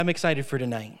I'm excited for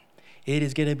tonight. It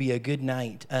is going to be a good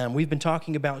night. We've been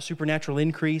talking about supernatural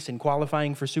increase and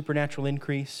qualifying for supernatural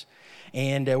increase.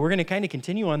 And we're going to kind of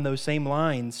continue on those same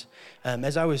lines.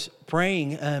 As I was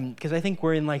praying, because I think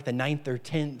we're in like the 9th or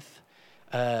 10th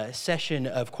session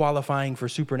of qualifying for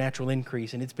supernatural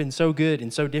increase. And it's been so good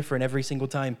and so different every single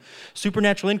time.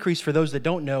 Supernatural increase, for those that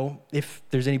don't know, if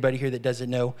there's anybody here that doesn't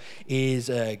know,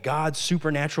 is God's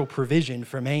supernatural provision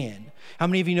for man. How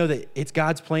many of you know that it's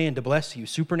God's plan to bless you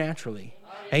supernaturally?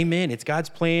 Amen. It's God's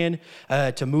plan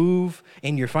to move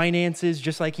in your finances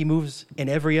just like he moves in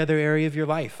every other area of your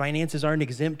life. Finances aren't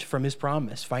exempt from his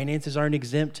promise. Finances aren't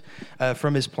exempt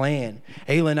from his plan.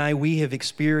 Ayla and I, we have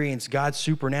experienced God's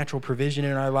supernatural provision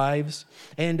in our lives.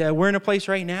 And we're in a place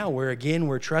right now where, again,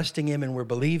 we're trusting him and we're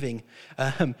believing.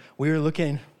 We're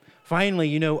looking,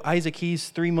 finally, Isaac, he's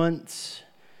 3 months.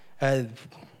 I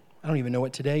don't even know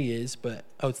what today is, but,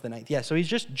 it's the 9th. Yeah, so he's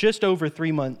just over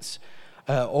 3 months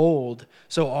old.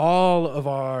 So all of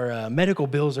our medical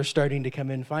bills are starting to come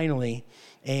in finally.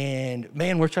 And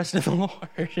man, we're trusting the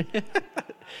Lord.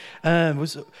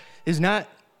 It's not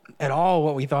at all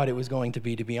what we thought it was going to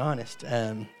be honest.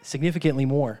 Significantly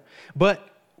more. But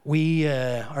we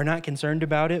are not concerned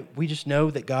about it. We just know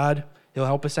that God, he'll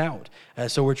help us out.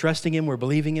 So we're trusting him. We're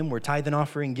believing him. We're tithe and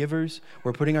offering givers.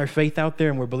 We're putting our faith out there,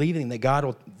 and we're believing that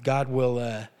God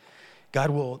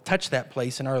will touch that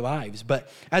place in our lives. But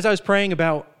as I was praying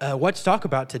about what to talk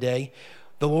about today,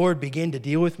 the Lord began to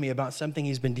deal with me about something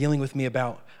he's been dealing with me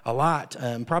about a lot,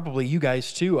 probably you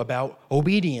guys too, about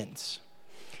obedience.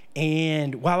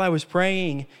 And while I was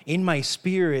praying, in my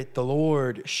spirit, the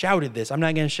Lord shouted this. I'm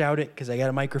not going to shout it because I got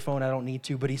a microphone. I don't need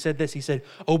to. But he said this. He said,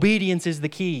 obedience is the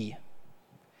key.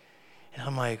 And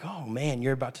I'm like, oh, man,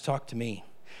 you're about to talk to me.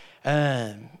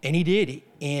 And he did,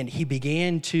 and he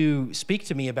began to speak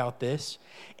to me about this,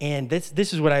 and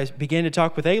this is what I began to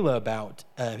talk with Ayla about.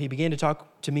 He began to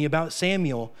talk to me about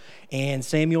Samuel, and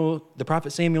the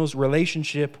prophet Samuel's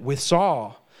relationship with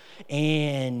Saul,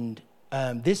 and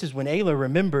this is when Ayla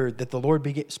remembered that the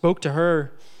Lord spoke to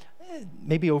her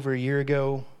maybe over a year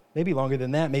ago, maybe longer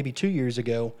than that, maybe 2 years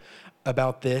ago,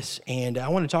 about this, and I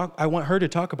want her to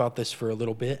talk about this for a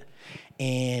little bit,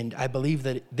 and I believe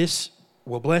that this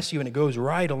will bless you, and it goes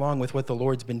right along with what the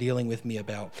Lord's been dealing with me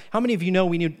about. How many of you know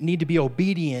we need to be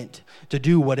obedient to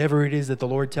do whatever it is that the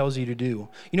Lord tells you to do?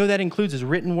 That includes his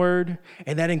written word,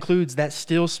 and that includes that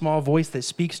still small voice that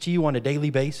speaks to you on a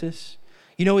daily basis.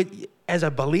 As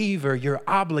a believer, you're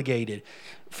obligated.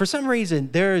 For some reason,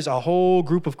 there's a whole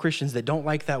group of Christians that don't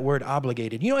like that word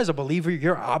obligated. As a believer,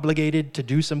 you're obligated to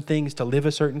do some things, to live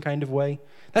a certain kind of way.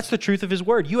 That's the truth of his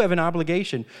word. You have an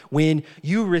obligation. When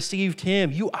you received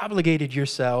him, you obligated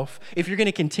yourself. If you're going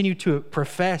to continue to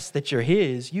profess that you're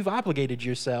his, you've obligated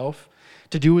yourself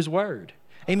to do his word.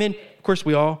 Amen. Of course,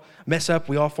 we all mess up.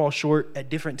 We all fall short at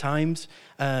different times.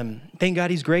 Thank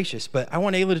God he's gracious. But I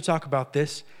want Ayla to talk about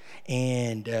this.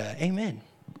 And amen.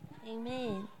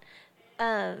 Amen.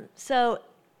 So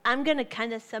I'm going to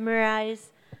kind of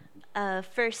summarize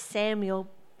 1 Samuel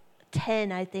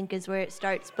 10, I think, is where it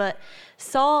starts. But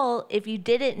Saul, if you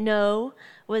didn't know,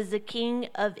 was the king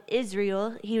of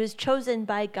Israel. He was chosen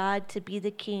by God to be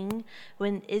the king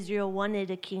when Israel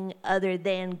wanted a king other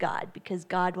than God, because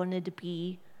God wanted to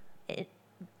be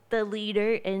the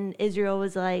leader, and Israel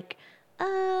was like,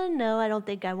 no, I don't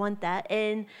think I want that.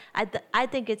 And I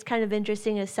think it's kind of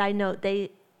interesting, a side note,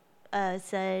 they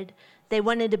said they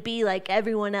wanted to be like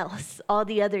everyone else, all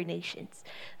the other nations.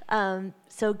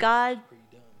 So God...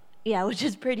 Yeah, which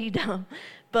is pretty dumb.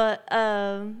 But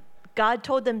God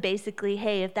told them basically,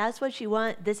 hey, if that's what you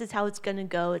want, this is how it's going to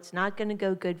go. It's not going to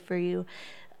go good for you.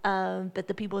 But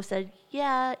the people said,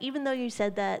 yeah, even though you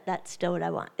said that, that's still what I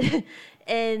want.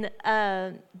 And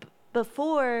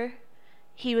before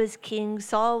he was king,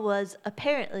 Saul was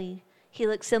apparently, he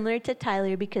looked similar to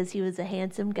Tyler because he was a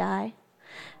handsome guy.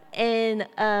 And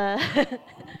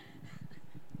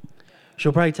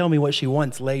she'll probably tell me what she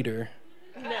wants later.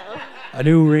 No. A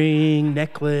new ring,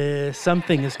 necklace,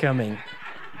 something is coming.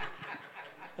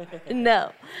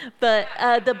 No, but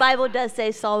the Bible does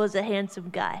say Saul was a handsome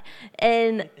guy.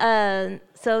 And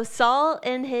so Saul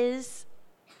and his,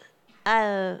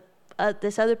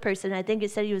 this other person, I think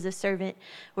it said he was a servant,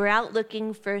 were out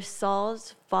looking for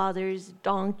Saul's father's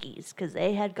donkeys because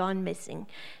they had gone missing.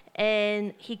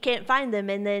 And he can't find them.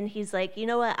 And then he's like, you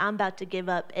know what, I'm about to give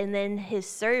up. And then his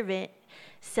servant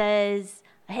says,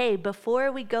 hey,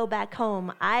 before we go back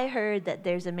home, I heard that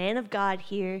there's a man of God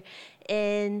here,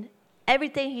 and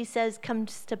everything he says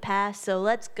comes to pass, so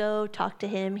let's go talk to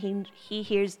him. He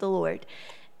hears the Lord.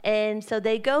 And so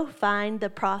they go find the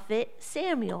prophet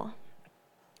Samuel.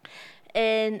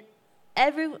 And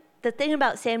the thing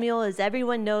about Samuel is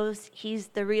everyone knows he's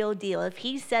the real deal. If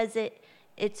he says it,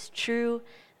 it's true.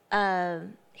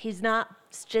 He's not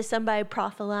just somebody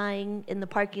prophesying in the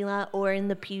parking lot or in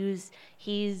the pews.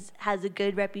 Has a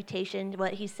good reputation.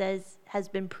 What he says has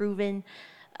been proven.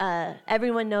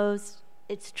 Everyone knows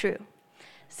it's true.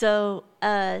 So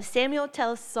Samuel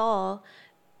tells Saul,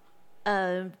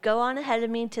 go on ahead of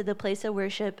me to the place of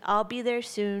worship. I'll be there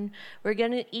soon. We're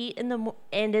going to eat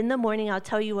and in the morning I'll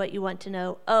tell you what you want to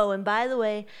know. Oh, and by the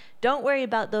way, don't worry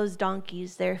about those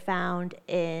donkeys. They're found,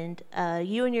 and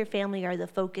you and your family are the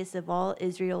focus of all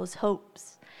Israel's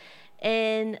hopes.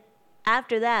 And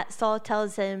after that, Saul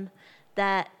tells him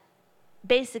that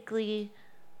basically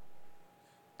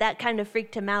that kind of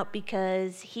freaked him out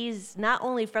because he's not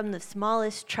only from the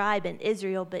smallest tribe in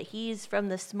Israel, but he's from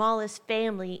the smallest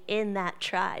family in that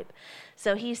tribe.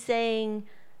 So he's saying,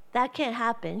 that can't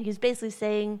happen. He's basically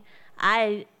saying,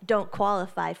 I don't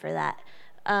qualify for that.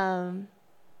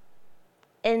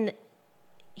 And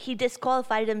he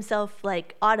disqualified himself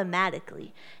like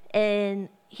automatically. And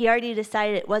he already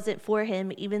decided it wasn't for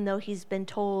him, even though he's been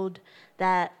told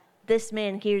that this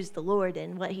man hears the Lord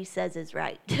and what he says is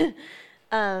right.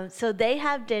 So they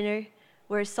have dinner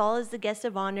where Saul is the guest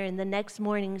of honor, and the next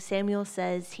morning Samuel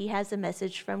says he has a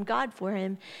message from God for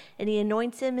him, and he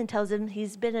anoints him and tells him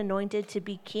he's been anointed to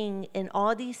be king, and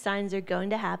all these signs are going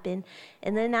to happen.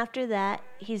 And then after that,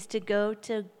 he's to go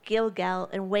to Gilgal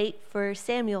and wait for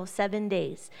Samuel 7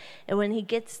 days. And when he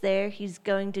gets there, he's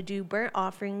going to do burnt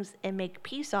offerings and make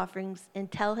peace offerings and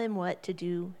tell him what to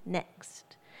do next.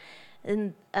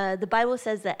 And the Bible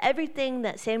says that everything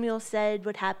that Samuel said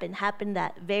would happen happened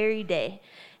that very day.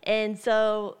 And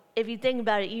so if you think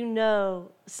about it, you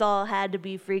know Saul had to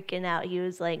be freaking out. He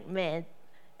was like, man,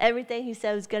 everything he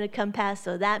said was going to come past,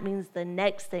 so that means the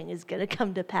next thing is going to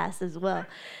come to pass as well.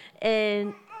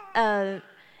 And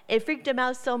it freaked him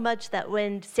out so much that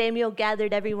when Samuel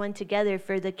gathered everyone together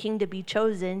for the king to be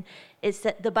chosen,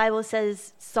 the Bible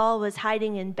says Saul was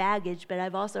hiding in baggage, but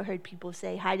I've also heard people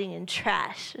say hiding in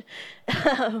trash.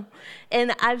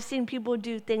 And I've seen people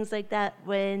do things like that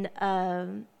when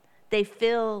they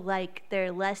feel like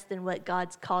they're less than what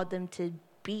God's called them to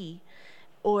be,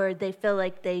 or they feel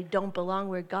like they don't belong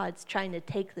where God's trying to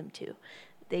take them to.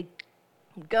 They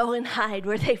go and hide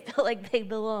where they feel like they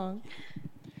belong.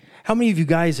 How many of you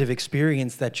guys have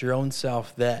experienced that your own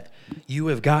self, that you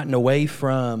have gotten away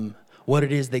from what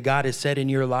it is that God has said in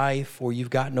your life, or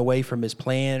you've gotten away from his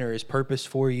plan or his purpose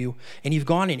for you, and you've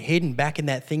gone and hidden back in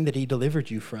that thing that he delivered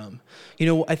you from? You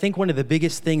know, I think one of the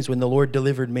biggest things when the Lord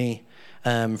delivered me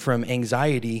from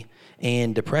anxiety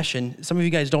and depression, some of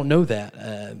you guys don't know that.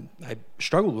 I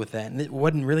struggled with that, and it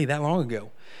wasn't really that long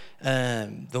ago.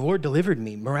 The Lord delivered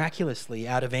me miraculously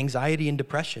out of anxiety and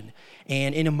depression.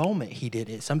 And in a moment, he did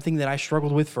it. Something that I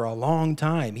struggled with for a long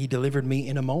time. He delivered me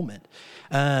in a moment.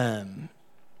 And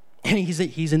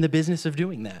he's in the business of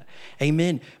doing that.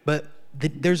 Amen. But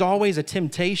there's always a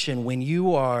temptation when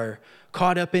you are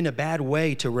caught up in a bad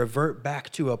way to revert back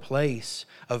to a place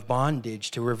of bondage,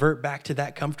 to revert back to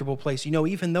that comfortable place. You know,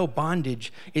 even though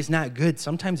bondage is not good,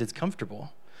 sometimes it's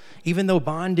comfortable. Even though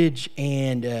bondage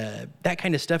and that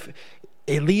kind of stuff,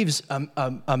 it leaves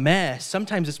a mess.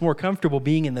 Sometimes it's more comfortable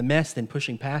being in the mess than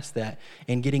pushing past that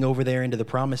and getting over there into the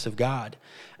promise of God.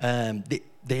 The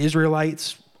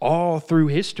Israelites, all through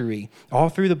history, all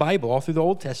through the Bible, all through the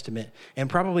Old Testament, and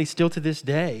probably still to this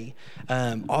day,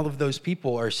 all of those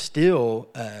people are still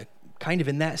kind of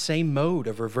in that same mode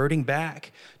of reverting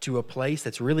back to a place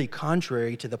that's really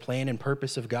contrary to the plan and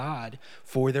purpose of God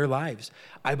for their lives.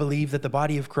 I believe that the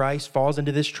body of Christ falls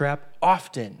into this trap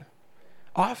often.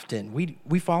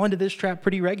 We fall into this trap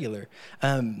pretty regular.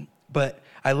 But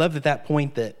I love that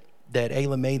point that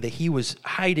Ayla made, that he was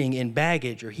hiding in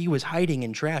baggage, or he was hiding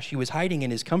in trash. He was hiding in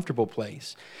his comfortable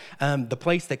place, the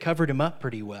place that covered him up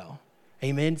pretty well.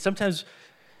 Amen. Sometimes,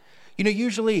 you know,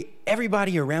 usually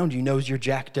everybody around you knows you're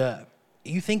jacked up.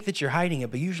 You think that you're hiding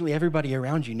it, but usually everybody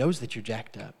around you knows that you're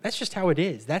jacked up. That's just how it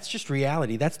is. That's just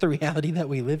reality. That's the reality that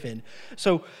we live in.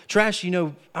 So trash, you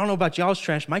know, I don't know about y'all's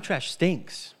trash. My trash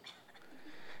stinks.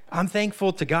 I'm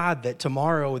thankful to God that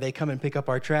tomorrow they come and pick up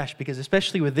our trash, because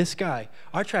especially with this guy,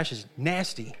 our trash is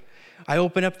nasty. I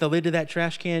open up the lid to that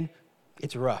trash can.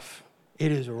 It's rough.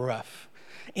 It is rough.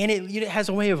 And it has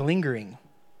a way of lingering.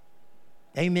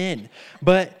 Amen.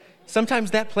 But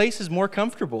sometimes that place is more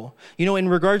comfortable. You know, in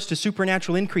regards to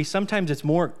supernatural increase, sometimes it's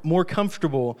more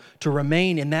comfortable to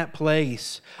remain in that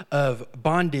place of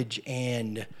bondage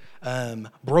and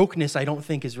brokenness. I don't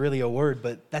think is really a word,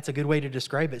 but that's a good way to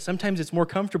describe it. Sometimes it's more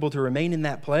comfortable to remain in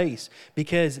that place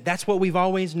because that's what we've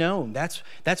always known. That's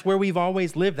where we've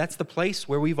always lived. That's the place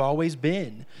where we've always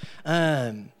been.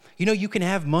 You You know, you can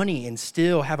have money and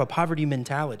still have a poverty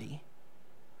mentality.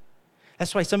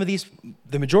 That's why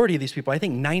the majority of these people, I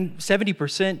think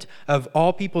 70% of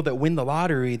all people that win the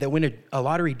lottery, that win a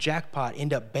lottery jackpot,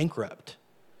 end up bankrupt.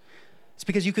 It's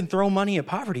because you can throw money at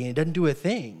poverty and it doesn't do a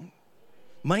thing.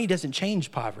 Money doesn't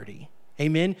change poverty.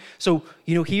 Amen. So,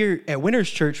 you know, here at Winners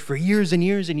Church for years and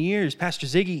years and years, Pastor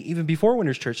Ziggy, even before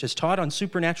Winners Church, has taught on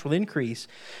supernatural increase.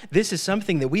 This is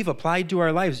something that we've applied to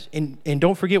our lives. And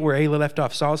don't forget where Ayla left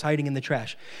off. Saul's hiding in the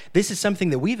trash. This is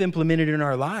something that we've implemented in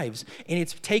our lives. And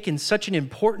it's taken such an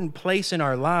important place in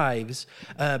our lives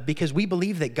because we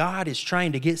believe that God is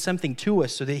trying to get something to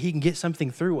us so that he can get something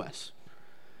through us.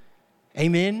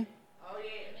 Amen.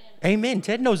 Amen.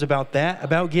 Ted knows about that,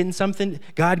 about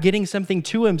God getting something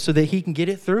to him so that he can get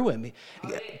it through him.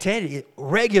 Ted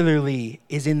regularly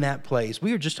is in that place.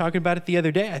 We were just talking about it the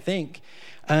other day, I think,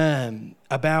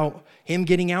 about him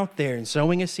getting out there and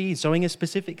sowing a seed, sowing a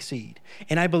specific seed.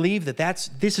 And I believe that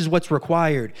this is what's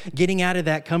required, getting out of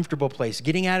that comfortable place,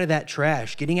 getting out of that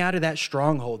trash, getting out of that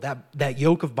stronghold, that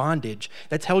yoke of bondage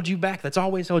that's held you back, that's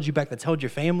always held you back, that's held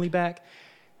your family back.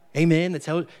 Amen. It's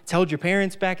held your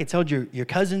parents back. It's held your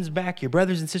cousins back, your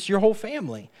brothers and sisters, your whole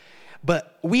family.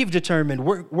 But we've determined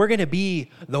we're going to be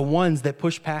the ones that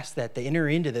push past that, to enter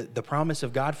into the promise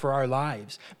of God for our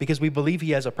lives, because we believe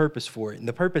he has a purpose for it. And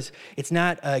the purpose, it's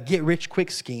not a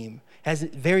get-rich-quick scheme. It has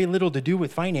very little to do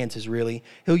with finances, really.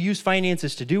 He'll use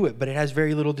finances to do it, but it has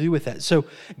very little to do with that. So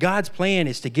God's plan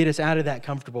is to get us out of that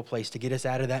comfortable place, to get us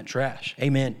out of that trash.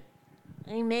 Amen.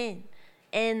 Amen.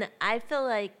 And I feel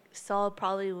like Saul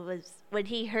probably was, when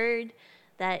he heard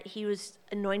that he was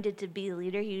anointed to be a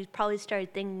leader, he probably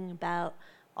started thinking about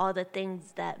all the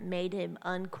things that made him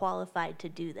unqualified to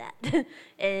do that.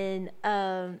 And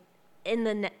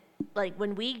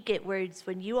when we get words,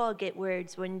 when you all get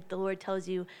words, when the Lord tells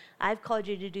you, I've called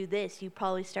you to do this, you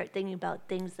probably start thinking about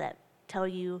things that tell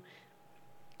you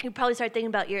probably start thinking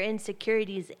about your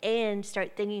insecurities and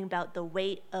start thinking about the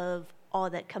weight of all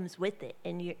that comes with it.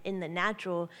 And you're in the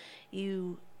natural,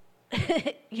 you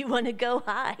want to go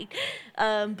hide.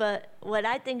 But what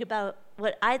I think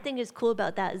is cool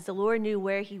about that is the Lord knew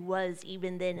where he was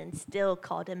even then and still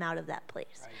called him out of that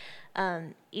place.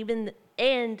 Right.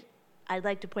 And I'd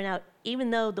like to point out, even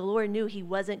though the Lord knew he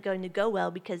wasn't going to go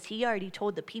well, because he already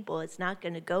told the people it's not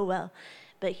going to go well,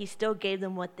 but he still gave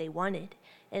them what they wanted.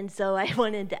 And so I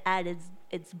wanted to add,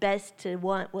 it's best to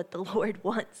want what the Lord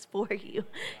wants for you.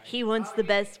 He wants the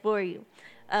best for you.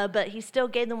 But he still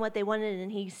gave them what they wanted,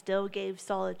 and he still gave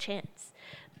Saul a chance.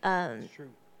 That's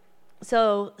true.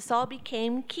 So Saul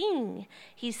became king.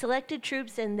 He selected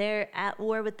troops, and they're at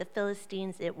war with the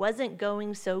Philistines. It wasn't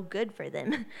going so good for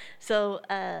them. So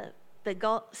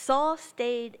Saul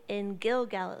stayed in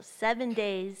Gilgal 7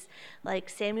 days, like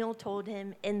Samuel told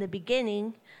him in the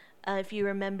beginning. If you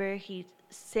remember,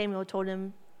 Samuel told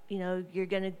him, you know,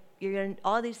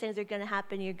 all these things are going to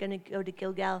happen. You're going to go to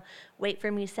Gilgal, wait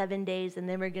for me 7 days, and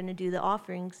then we're going to do the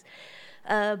offerings.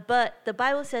 But the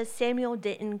Bible says Samuel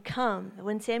didn't come.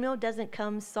 When Samuel doesn't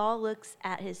come, Saul looks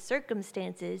at his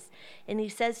circumstances, and he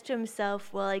says to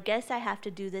himself, well, I guess I have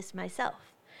to do this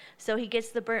myself. So he gets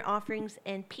the burnt offerings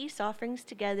and peace offerings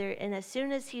together, and as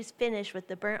soon as he's finished with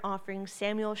the burnt offerings,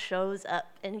 Samuel shows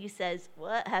up, and he says,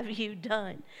 what have you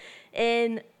done?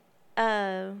 And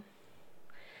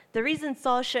the reason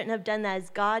Saul shouldn't have done that is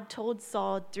God told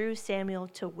Saul through Samuel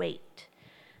to wait.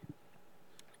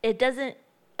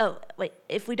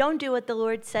 If we don't do what the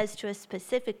Lord says to us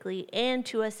specifically and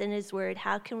to us in his word,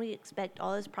 how can we expect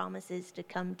all his promises to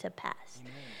come to pass?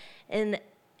 Amen. And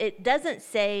it doesn't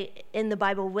say in the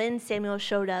Bible when Samuel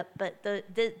showed up, but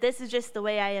this is just the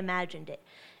way I imagined it.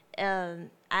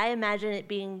 I imagine it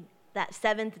being that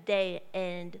seventh day,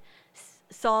 and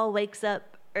Saul wakes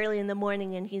up early in the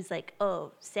morning, and he's like, oh,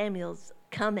 Samuel's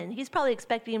coming. He's probably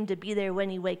expecting him to be there when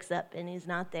he wakes up, and he's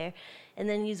not there. And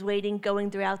then he's waiting, going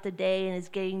throughout the day, and it's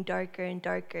getting darker and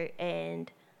darker,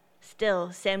 and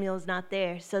still Samuel's not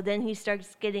there. So then he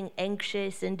starts getting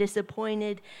anxious and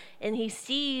disappointed, and he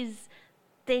sees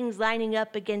things lining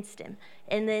up against him.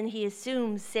 And then he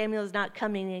assumes Samuel's not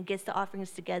coming and gets the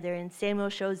offerings together, and Samuel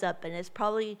shows up, and it's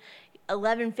probably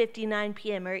 11:59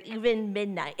 p.m. or even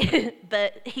midnight,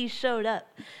 but he showed up.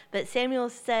 But Samuel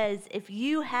says, if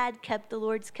you had kept the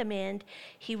Lord's command,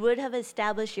 he would have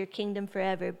established your kingdom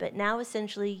forever, but now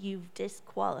essentially you've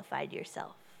disqualified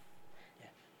yourself.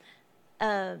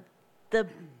 Yeah.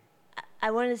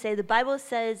 I want to say the Bible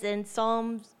says in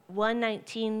Psalms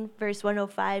 119, verse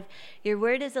 105, your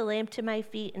word is a lamp to my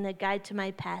feet and a guide to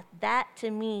my path. That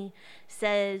to me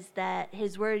says that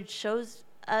his word shows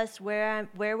us where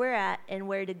we're at and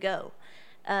where to go.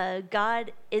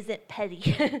 God isn't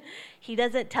petty. He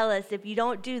doesn't tell us, if you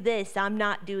don't do this, I'm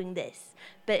not doing this.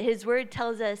 But his word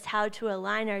tells us how to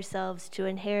align ourselves to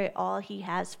inherit all he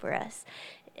has for us.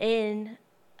 And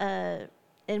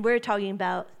we're talking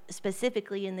about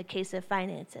specifically in the case of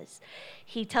finances.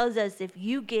 He tells us, if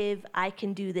you give, I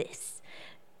can do this.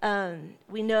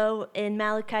 We know in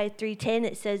Malachi 3:10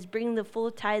 it says, bring the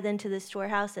full tithe into the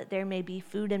storehouse that there may be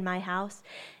food in my house,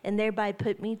 and thereby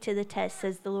put me to the test,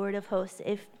 says the Lord of hosts,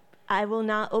 if I will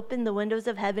not open the windows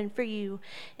of heaven for you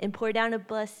and pour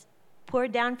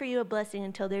down for you a blessing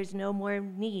until there's no more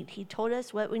need. He told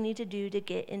us what we need to do to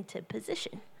get into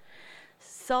position.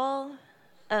 So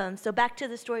back to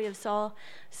the story of Saul.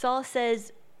 Saul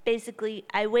says, basically,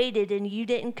 I waited and you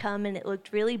didn't come and it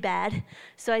looked really bad,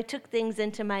 so I took things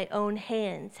into my own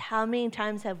hands. How many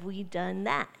times have we done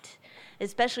that?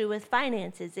 Especially with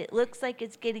finances. It looks like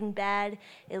it's getting bad.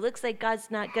 It looks like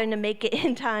God's not going to make it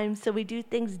in time, so we do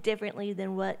things differently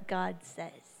than what God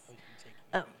says.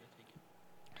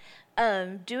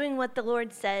 Doing what the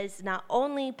Lord says not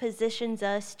only positions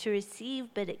us to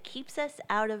receive, but it keeps us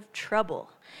out of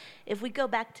trouble. If we go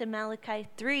back to Malachi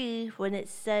 3, when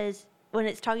it's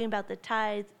talking about the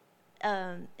tithe,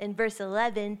 in verse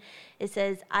 11, it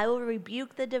says, I will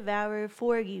rebuke the devourer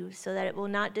for you, so that it will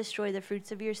not destroy the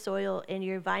fruits of your soil, and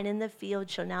your vine in the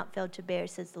field shall not fail to bear,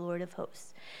 says the Lord of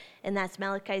hosts. And that's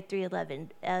Malachi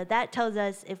 3:11. That tells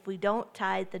us if we don't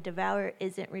tithe, the devourer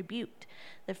isn't rebuked.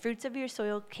 The fruits of your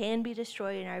soil can be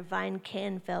destroyed, and our vine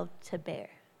can fail to bear.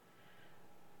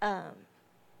 And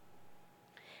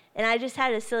I just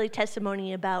had a silly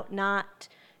testimony about not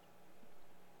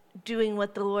doing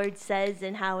what the Lord says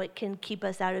and how it can keep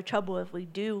us out of trouble if we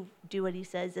do what he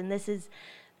says. And this is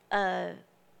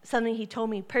something he told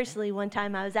me personally one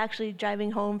time. I was actually driving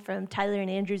home from Tyler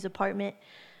and Andrew's apartment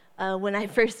when I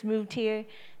first moved here.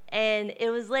 And it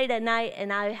was late at night,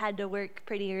 and I had to work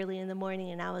pretty early in the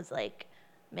morning. And I was like,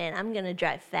 man, I'm going to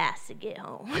drive fast to get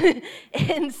home.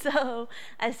 And so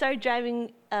I started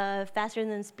driving faster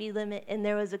than the speed limit, and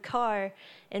there was a car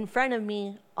in front of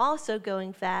me also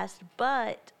going fast,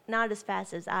 but not as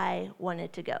fast as I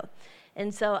wanted to go.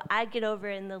 And so I get over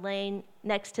in the lane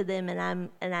next to them,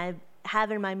 and I have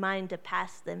in my mind to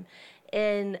pass them.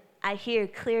 And I hear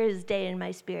clear as day in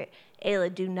my spirit,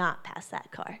 Ayla, do not pass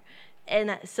that car.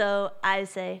 And so I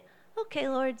say, okay,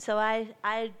 Lord. So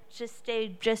I just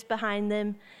stayed just behind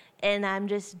them, and I'm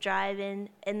just driving.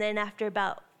 And then after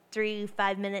about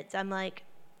 3-5 minutes, I'm like,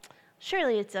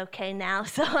 surely it's okay now.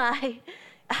 So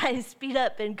I speed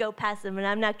up and go past them. And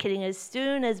I'm not kidding. As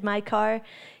soon as my car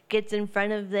gets in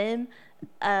front of them,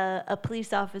 a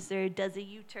police officer does a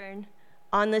U-turn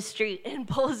on the street and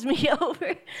pulls me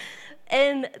over.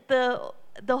 And the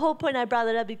whole point I brought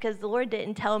it up because the Lord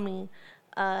didn't tell me,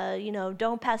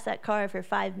 don't pass that car for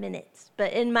 5 minutes.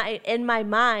 But in my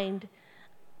mind,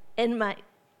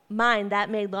 that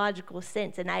made logical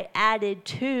sense. And I added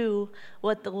to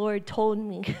what the Lord told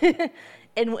me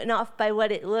and went off by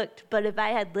what it looked. But if I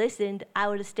had listened, I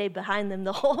would have stayed behind them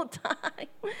the whole time.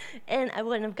 And I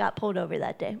wouldn't have got pulled over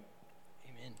that day.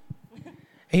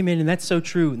 Amen, and that's so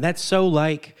true. And that's so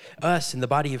like us in the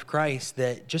body of Christ,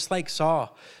 that just like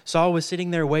Saul was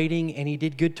sitting there waiting, and he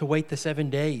did good to wait the 7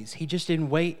 days. He just didn't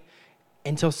wait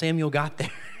until Samuel got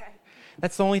there.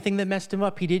 That's the only thing that messed him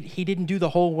up. He didn't do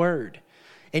the whole word.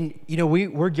 And,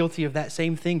 we're guilty of that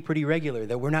same thing pretty regular,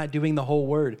 that we're not doing the whole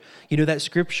word. That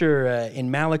scripture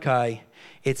in Malachi,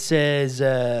 it says,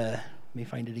 let me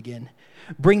find it again.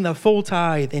 Bring the full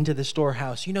tithe into the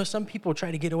storehouse. Some people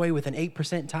try to get away with an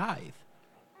 8% tithe.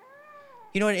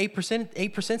 And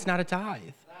 8% is not a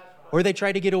tithe. Or they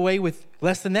try to get away with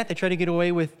less than that. They try to get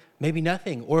away with maybe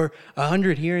nothing, or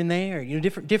 100 here and there.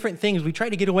 Different things. We try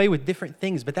to get away with different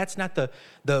things, but that's not the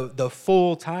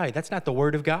full tithe. That's not the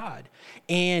word of God.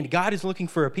 And God is looking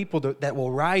for a people that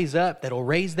will rise up, that will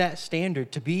raise that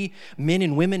standard, to be men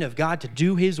and women of God, to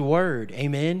do his word.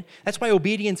 Amen. That's why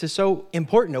obedience is so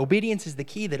important. Obedience is the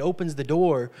key that opens the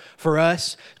door for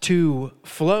us to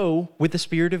flow with the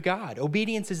Spirit of God.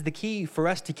 Obedience is the key for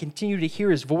us to continue to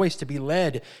hear his voice, to be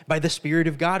led by the Spirit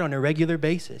of God on a regular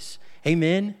basis.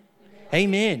 Amen.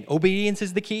 Amen. Obedience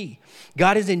is the key.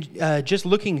 God isn't just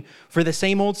looking for the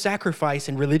same old sacrifice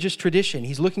and religious tradition.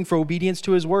 He's looking for obedience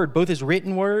to his word, both his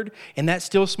written word and that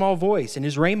still small voice, and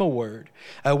his rhema word,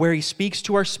 where he speaks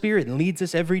to our spirit and leads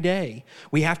us every day.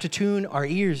 We have to tune our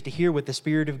ears to hear what the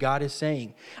Spirit of God is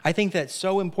saying. I think that's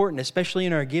so important, especially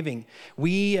in our giving.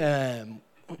 We,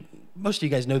 most of you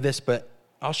guys know this, but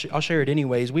I'll share it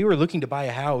anyways. We were looking to buy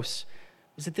a house.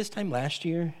 Was it this time last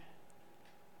year?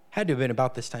 had to have been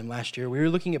about this time last year. We were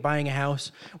looking at buying a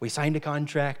house. We signed a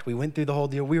contract. We went through the whole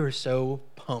deal. We were so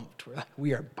pumped. We're like,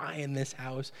 we are buying this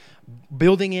house.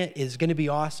 Building it is going to be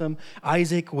awesome.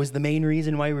 Isaac was the main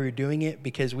reason why we were doing it,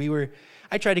 because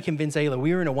I tried to convince Ayla.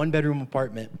 We were in a one-bedroom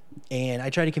apartment, and I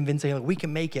tried to convince Ayla, we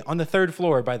can make it. On the 3rd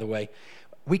floor, by the way.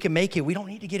 We can make it. We don't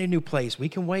need to get a new place. We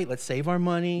can wait. Let's save our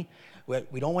money.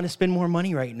 We don't want to spend more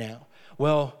money right now.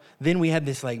 Well, then we had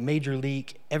this major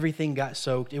leak. Everything got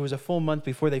soaked. It was a full month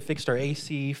before they fixed our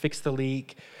AC, fixed the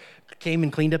leak, came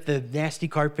and cleaned up the nasty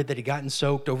carpet that had gotten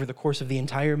soaked over the course of the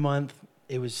entire month.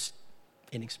 It was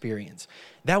an experience.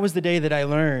 That was the day that I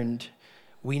learned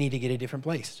we need to get a different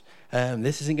place.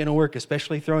 This isn't going to work,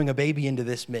 especially throwing a baby into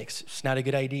this mix. It's not a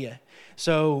good idea.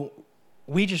 So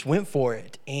we just went for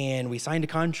it, and we signed a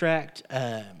contract,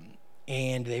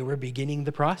 and they were beginning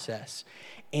the process.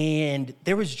 And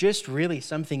there was just really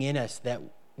something in us that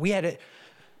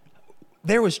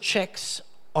there was checks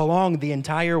along the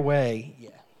entire way.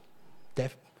 Yeah,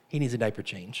 he needs a diaper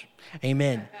change.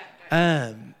 Amen.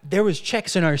 There was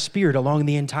checks in our spirit along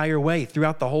the entire way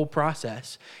throughout the whole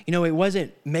process. It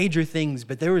wasn't major things,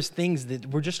 but there was things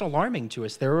that were just alarming to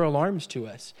us. There were alarms to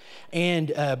us.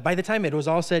 And by the time it was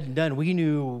all said and done, we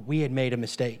knew we had made a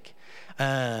mistake.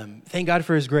 Thank God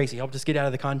for his grace. He helped us get out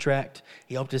of the contract.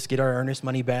 He helped us get our earnest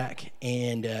money back,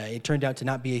 and it turned out to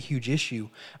not be a huge issue.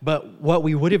 But what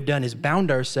we would have done is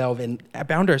bound ourselves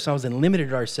and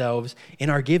limited ourselves in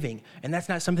our giving, and that's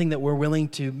not something that we're willing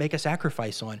to make a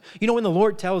sacrifice on. When the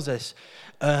Lord tells us,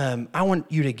 I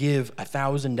want you to give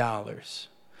 $1,000,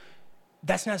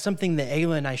 that's not something that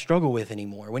Ayla and I struggle with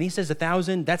anymore. When he says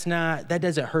 1,000, that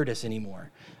doesn't hurt us anymore.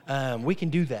 We can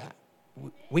do that.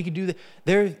 We could do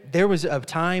that. There was a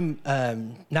time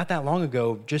not that long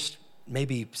ago, just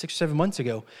maybe 6 or 7 months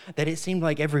ago, that it seemed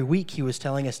like every week he was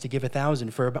telling us to give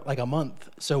 1,000 for about a month.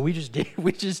 So we just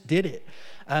did it.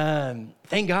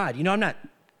 Thank God.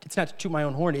 It's not to toot my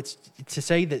own horn. It's to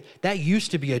say that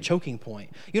used to be a choking point.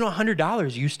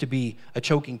 $100 used to be a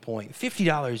choking point.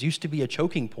 $50 used to be a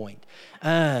choking point.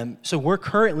 So we're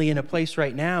currently in a place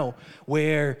right now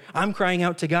where I'm crying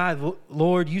out to God,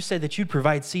 Lord, you said that you'd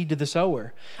provide seed to the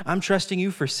sower. I'm trusting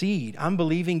you for seed. I'm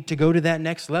believing to go to that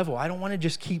next level. I don't want to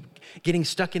just keep getting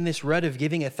stuck in this rut of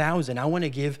giving 1,000. I want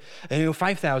to give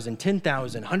 5,000,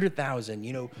 10,000,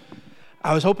 100,000,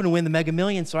 I was hoping to win the Mega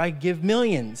Millions so I could give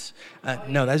millions.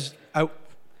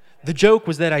 The joke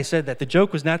was that I said that. The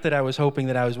joke was not that I was hoping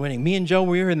that I was winning. Me and Joe,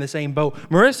 we were in the same boat.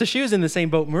 Marissa, she was in the same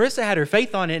boat. Marissa had her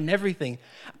faith on it and everything.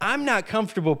 I'm not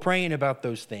comfortable praying about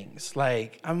those things.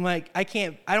 I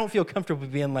don't feel comfortable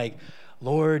being like,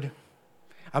 Lord,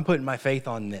 I'm putting my faith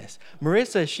on this.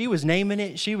 Marissa, she was naming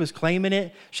it. She was claiming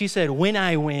it. She said, when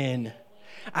I win,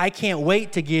 I can't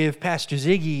wait to give Pastor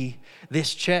Ziggy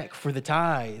this check for the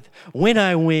tithe. When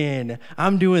I win,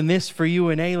 I'm doing this for you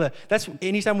and Ayla. That's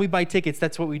anytime we buy tickets,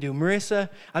 that's what we do. Marissa,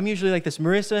 I'm usually like this.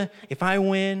 Marissa, if I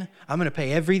win, I'm going to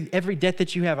pay every debt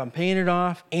that you have. I'm paying it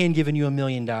off and giving you $1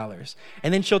 million.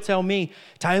 And then she'll tell me,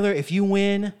 Tyler, if you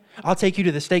win, I'll take you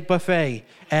to the steak buffet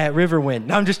at Riverwind.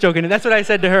 No, I'm just joking. That's what I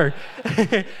said to her.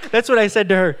 That's what I said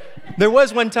to her. There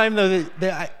was one time, though,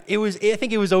 I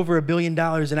think it was over $1 billion,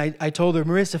 and I told her,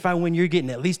 Marissa, if I win, you're getting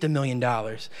at least $1 million.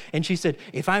 And she said,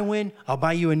 if I win, I'll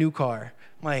buy you a new car.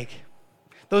 I'm like,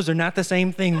 those are not the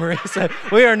same thing, Marissa.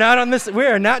 We are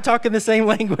not talking the same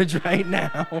language right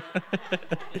now.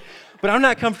 But I'm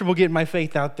not comfortable getting my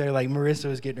faith out there like Marissa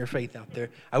was getting her faith out there.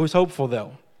 I was hopeful,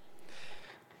 though.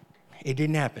 It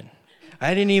didn't happen.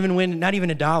 I didn't even win, not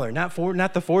even $1, not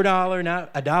the $4,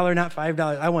 not $1, not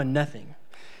 $5. I won nothing.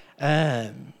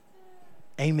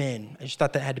 Amen. I just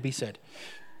thought that had to be said.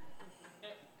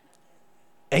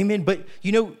 Amen. But,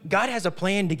 God has a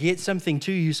plan to get something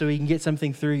to you so he can get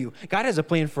something through you. God has a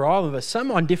plan for all of us, some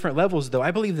on different levels, though.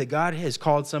 I believe that God has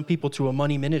called some people to a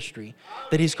money ministry,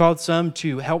 that he's called some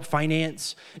to help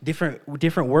finance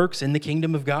different works in the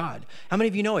kingdom of God. How many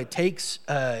of you know it takes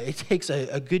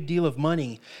a good deal of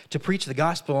money to preach the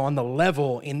gospel on the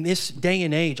level, in this day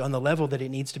and age, on the level that it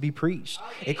needs to be preached?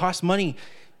 It costs money.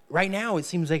 Right now, it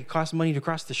seems like it costs money to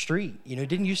cross the street. It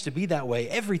didn't used to be that way.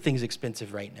 Everything's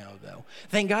expensive right now, though.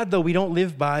 Thank God, though, we don't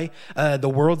live by the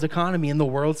world's economy and the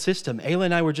world system. Ayla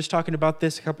and I were just talking about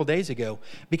this a couple days ago,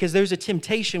 because there's a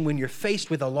temptation when you're faced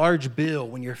with a large bill,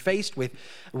 when you're faced with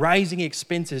rising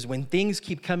expenses, when things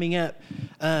keep coming up,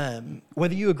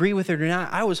 whether you agree with it or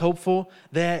not. I was hopeful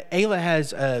that Ayla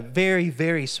has a very,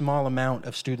 very small amount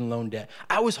of student loan debt.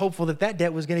 I was hopeful that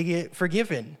debt was going to get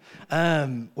forgiven.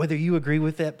 Whether you agree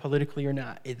with that politically or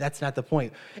not, that's not the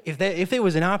point. If it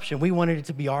was an option, we wanted it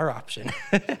to be our option.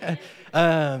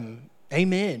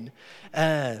 Amen.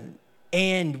 And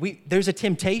there's a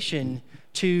temptation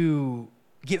to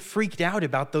get freaked out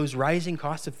about those rising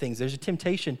costs of things. There's a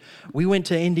temptation. We went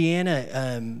to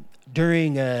Indiana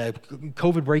during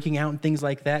COVID breaking out and things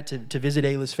like that to visit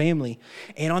Ayla's family.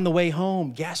 And on the way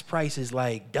home, gas prices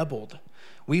like doubled.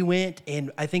 We went,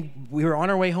 and I think we were on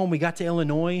our way home. We got to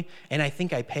Illinois, and I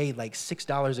think I paid like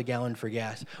 $6 a gallon for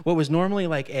gas. What was normally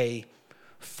like a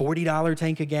 $40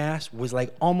 tank of gas was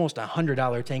like almost a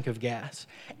 $100 tank of gas.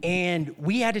 And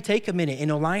we had to take a minute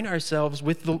and align ourselves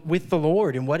with the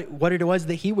Lord and what it was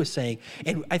that he was saying.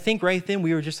 And I think right then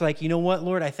we were just like, you know what,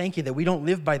 Lord, I thank you that we don't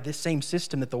live by this same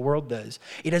system that the world does.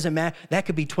 It doesn't matter. That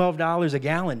could be $12 a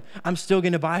gallon. I'm still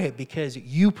going to buy it because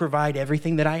you provide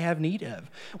everything that I have need of.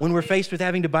 When we're faced with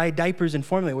having to buy diapers and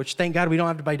formula, which thank God we don't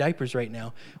have to buy diapers right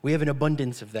now. We have an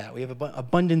abundance of that. We have an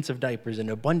abundance of diapers and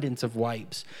abundance of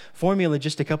wipes. Formula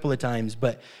just a couple of times,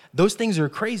 but those things are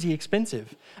crazy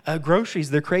expensive. Groceries,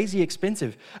 they're crazy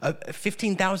expensive. A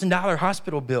 $15,000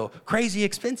 hospital bill, crazy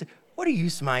expensive. What are you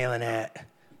smiling at?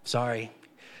 Sorry.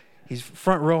 He's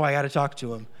front row. I got to talk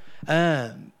to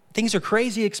him. Things are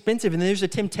crazy expensive, and there's a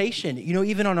temptation,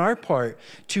 even on our part,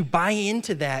 to buy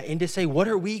into that and to say, what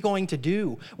are we going to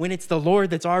do when it's the Lord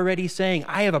that's already saying,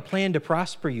 I have a plan to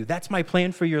prosper you. That's my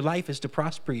plan for your life, is to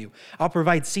prosper you. I'll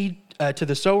provide seed to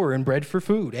the sower and bread for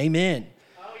food. Amen.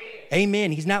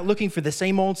 Amen. He's not looking for the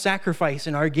same old sacrifice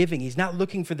in our giving. He's not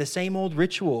looking for the same old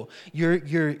ritual.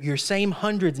 Your same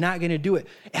hundred's not going to do it.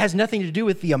 It has nothing to do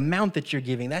with the amount that you're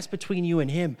giving. That's between you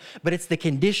and him. But it's the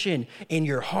condition in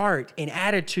your heart and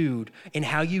attitude and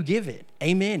how you give it.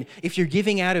 Amen. If you're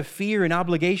giving out of fear and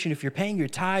obligation, if you're paying your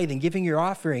tithe and giving your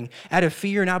offering out of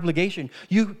fear and obligation,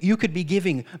 you could be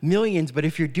giving millions, but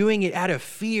if you're doing it out of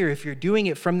fear, if you're doing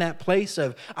it from that place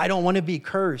of, I don't want to be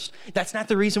cursed, that's not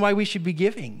the reason why we should be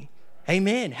giving.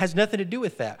 Amen. Has nothing to do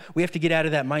with that. We have to get out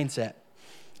of that mindset.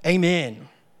 Amen.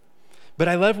 But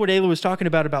I love what Ayla was talking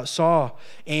about Saul,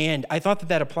 and I thought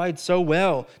that applied so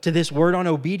well to this word on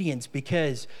obedience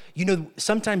because,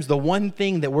 sometimes the one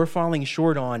thing that we're falling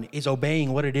short on is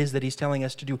obeying what it is that he's telling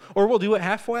us to do, or we'll do it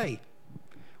halfway.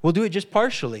 We'll do it just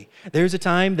partially. There's a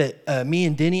time that me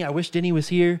and Denny, I wish Denny was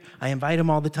here. I invite him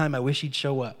all the time. I wish he'd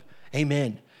show up.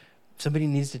 Amen. Somebody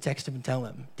needs to text him and tell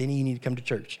him, Denny, you need to come to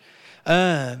church.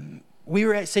 We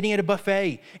were sitting at a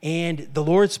buffet, and the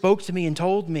Lord spoke to me and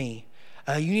told me,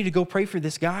 you need to go pray for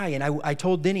this guy. And I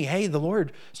told Denny, hey, the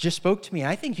Lord just spoke to me.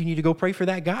 I think you need to go pray for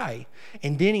that guy.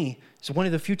 And Denny, it's one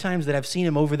of the few times that I've seen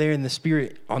him over there in the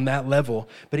spirit on that level.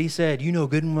 But he said, you know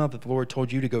good and well that the Lord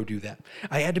told you to go do that.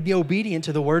 I had to be obedient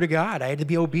to the word of God. I had to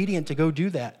be obedient to go do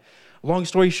that. Long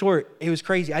story short, it was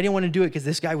crazy. I didn't want to do it because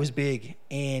this guy was big,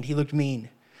 and he looked mean.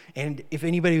 And if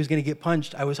anybody was going to get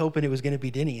punched, I was hoping it was going to be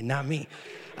Denny and not me.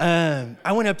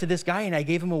 I went up to this guy and I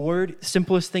gave him a word,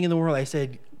 simplest thing in the world. I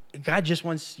said, God just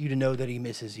wants you to know that he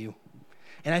misses you.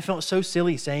 And I felt so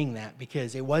silly saying that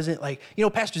because it wasn't like,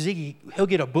 Pastor Ziggy, he'll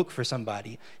get a book for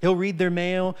somebody. He'll read their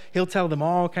mail. He'll tell them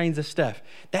all kinds of stuff.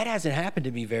 That hasn't happened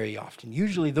to me very often.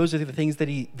 Usually those are the things that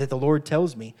the Lord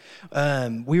tells me.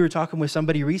 We were talking with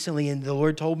somebody recently, and the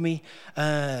Lord told me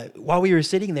while we were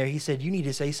sitting there, he said, you need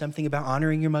to say something about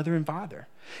honoring your mother and father.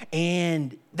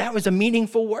 And that was a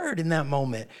meaningful word in that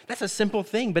moment. That's a simple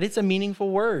thing, but it's a meaningful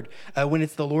word when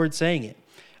it's the Lord saying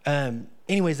it.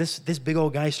 Anyways, this big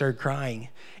old guy started crying,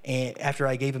 and after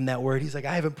I gave him that word, he's like,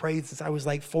 I haven't prayed since I was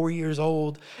like 4 years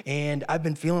old, and I've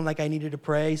been feeling like I needed to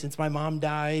pray since my mom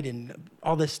died and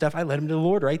all this stuff. I led him to the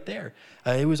Lord right there.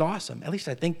 It was awesome. At least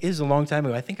I think it was a long time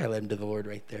ago. I think I led him to the Lord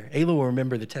right there. Ayla will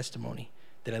remember the testimony.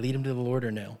 Did I lead him to the Lord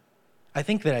or no? I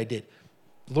think that I did.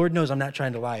 Lord knows I'm not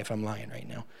trying to lie if I'm lying right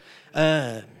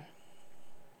now.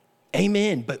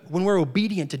 Amen. But when we're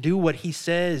obedient to do what he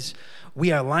says, we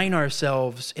align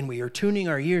ourselves and we are tuning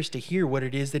our ears to hear what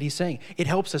it is that he's saying. It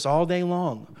helps us all day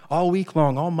long, all week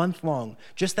long, all month long.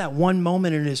 Just that one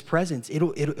moment in his presence,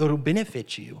 it'll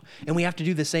benefit you. And we have to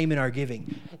do the same in our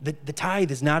giving. The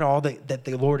tithe is not all that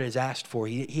the Lord has asked for.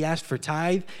 He asked for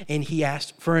tithe and he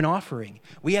asked for an offering.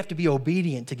 We have to be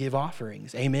obedient to give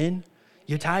offerings. Amen.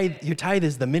 Your tithe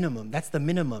is the minimum. That's the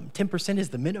minimum. 10% is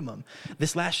the minimum.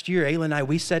 This last year, Ayla and I,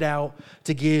 we set out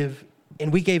to give,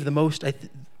 and we gave the most,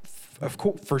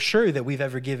 for sure, that we've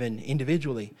ever given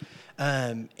individually.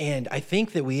 And I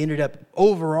think that we ended up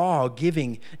overall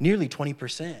giving nearly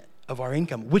 20% of our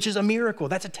income, which is a miracle.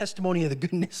 That's a testimony of the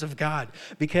goodness of God,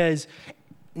 because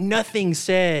nothing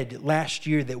said last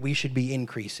year that we should be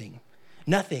increasing.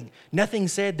 Nothing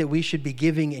said that we should be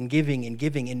giving and giving and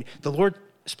giving. And the Lord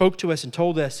spoke to us and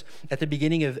told us at the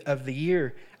beginning of the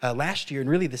year, last year, and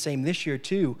really the same this year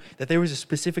too, that there was a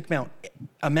specific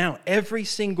amount. Every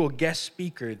single guest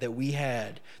speaker that we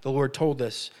had, the Lord told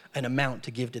us an amount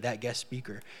to give to that guest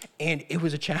speaker. And it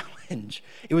was a challenge.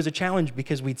 It was a challenge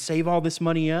because we'd save all this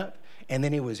money up and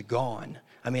then it was gone.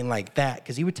 I mean, like that,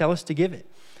 because he would tell us to give it.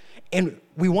 And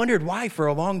we wondered why for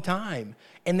a long time.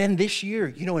 And then this year,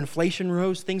 inflation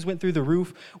rose, things went through the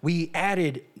roof. We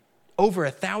added over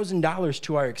 $1,000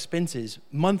 to our expenses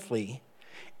monthly,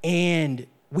 and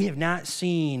we have not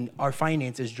seen our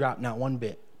finances drop not one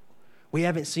bit. We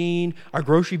haven't seen our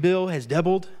grocery bill has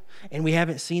doubled, and we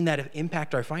haven't seen that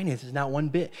impact our finances not one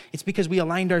bit. It's because we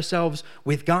aligned ourselves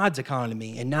with God's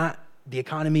economy and not the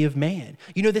economy of man.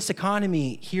 This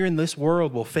economy here in this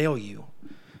world will fail you.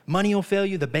 Money will fail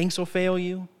you, the banks will fail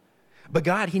you, but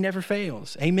God, he never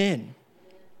fails. Amen.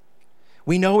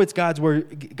 We know it's God's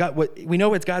word. We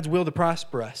know it's God's will to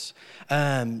prosper us.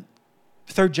 3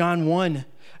 John 1,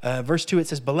 verse 2, it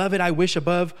says, "Beloved, I wish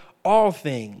above all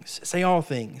things," say all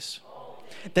things,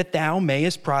 "that thou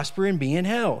mayest prosper and be in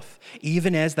health,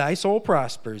 even as thy soul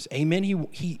prospers." Amen.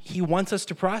 He wants us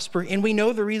to prosper, and we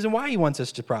know the reason why he wants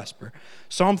us to prosper.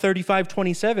 Psalm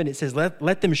 35:27, it says,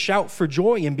 let them shout for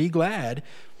joy and be glad.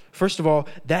 First of all,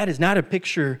 that is not a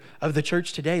picture of the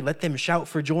church today. Let them shout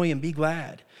for joy and be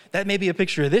glad. That may be a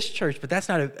picture of this church, but that's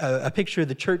not a picture of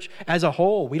the church as a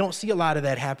whole. We don't see a lot of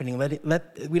that happening.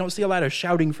 We don't see a lot of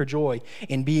shouting for joy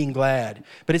and being glad.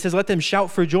 But it says, let them shout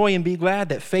for joy and be glad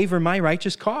that favor my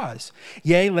righteous cause.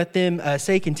 Yea, let them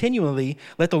say continually,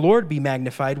 let the Lord be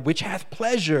magnified, which hath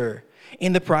pleasure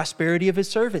in the prosperity of his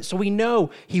servants. So we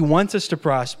know he wants us to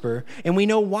prosper, and we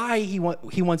know why he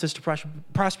wants us to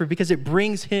prosper, because it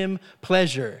brings him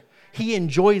pleasure. He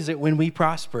enjoys it when we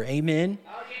prosper. Amen?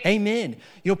 Okay. Amen.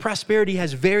 Prosperity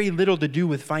has very little to do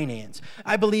with finance.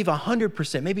 I believe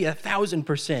 100%, maybe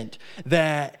 1,000%,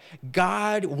 that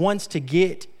God wants to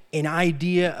get an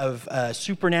idea of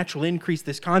supernatural increase,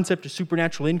 this concept of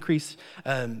supernatural increase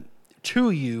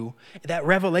to you, that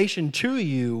revelation to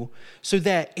you, so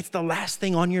that it's the last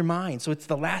thing on your mind, so it's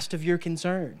the last of your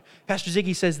concern. Pastor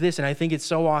Ziggy says this, and I think it's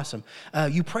so awesome.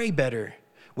 You pray better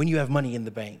when you have money in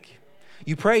the bank.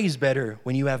 You praise better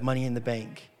when you have money in the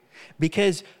bank,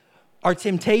 because our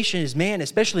temptation is, man,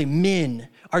 especially men,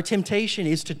 our temptation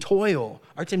is to toil.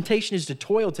 Our temptation is to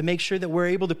toil to make sure that we're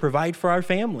able to provide for our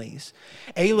families.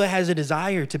 Ayla has a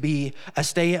desire to be a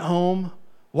stay-at-home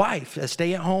wife, a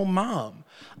stay-at-home mom.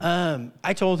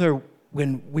 I told her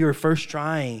when we were first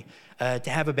trying to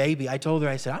have a baby, I told her,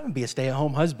 I said, I'm going to be a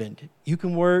stay-at-home husband. You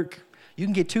can work. You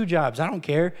can get 2 jobs. I don't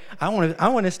care. I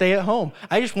want to stay at home.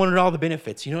 I just wanted all the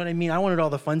benefits. You know what I mean? I wanted all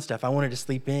the fun stuff. I wanted to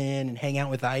sleep in and hang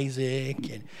out with Isaac,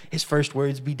 and his first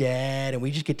words be dad, and we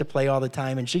just get to play all the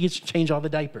time, and she gets to change all the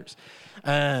diapers.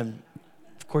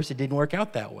 Of course, it didn't work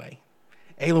out that way.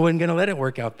 Ayla wasn't going to let it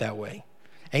work out that way.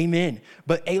 Amen.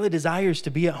 But Ayla desires to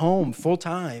be at home full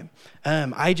time.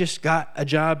 I just got a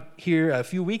job here a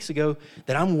few weeks ago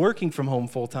that I'm working from home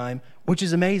full time, which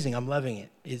is amazing. I'm loving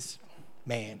it.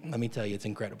 Man, let me tell you, it's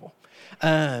incredible.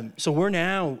 So we're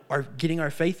now getting our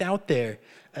faith out there.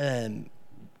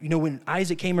 When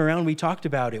Isaac came around, we talked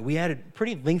about it. We had a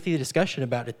pretty lengthy discussion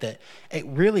about it, that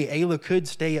really Ayla could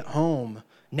stay at home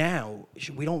now.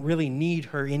 We don't really need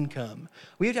her income.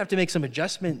 We would have to make some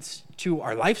adjustments to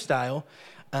our lifestyle.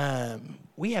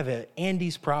 We have an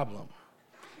Andy's problem.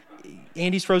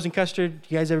 Andy's frozen custard.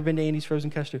 You guys ever been to Andy's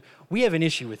frozen custard? We have an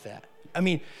issue with that. I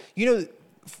mean,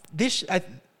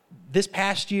 this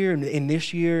past year and in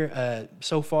this year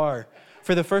so far,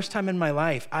 for the first time in my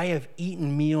life, I have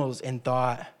eaten meals and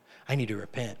thought, I need to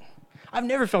repent. I've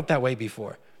never felt that way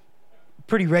before.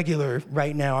 Pretty regular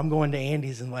right now. I'm going to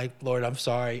Andy's and like, Lord, I'm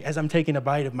sorry. As I'm taking a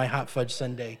bite of my hot fudge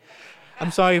sundae,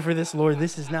 I'm sorry for this, Lord.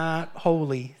 This is not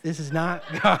holy. This is not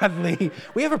godly.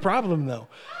 We have a problem, though.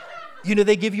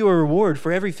 They give you a reward.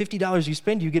 For every $50 you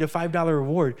spend, you get a $5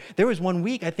 reward. There was 1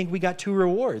 week, I think we got 2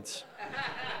 rewards.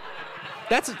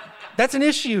 That's an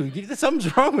issue.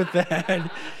 Something's wrong with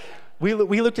that.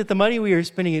 We looked at the money we were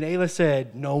spending, and Ayla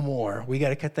said, no more. We got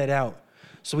to cut that out.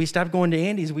 So we stopped going to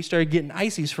Andy's, and we started getting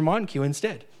ices from OnQ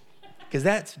instead, because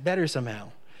that's better somehow.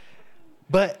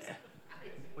 But,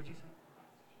 what'd you say?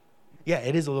 Yeah,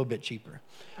 it is a little bit cheaper.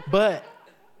 But,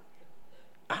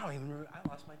 I don't even remember. I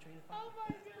lost my train of thought. Oh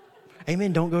my God.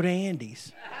 Amen, don't go to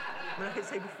Andy's. What did I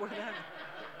say before that?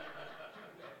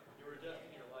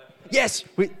 Yes,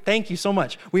 thank you so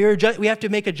much. We have to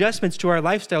make adjustments to our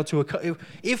lifestyle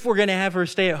if we're going to have her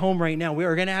stay at home right now. We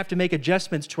are going to have to make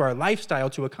adjustments to our lifestyle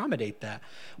to accommodate that.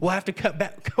 We'll have to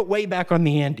cut way back on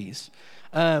the Andes.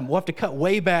 We'll have to cut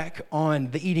way back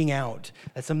on the eating out.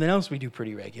 That's something else we do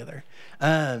pretty regular.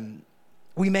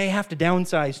 We may have to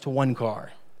downsize to one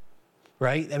car,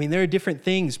 right? I mean, there are different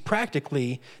things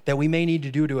practically that we may need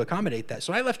to do to accommodate that.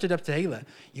 So I left it up to Ayla.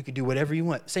 You could do whatever you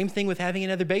want. Same thing with having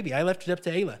another baby. I left it up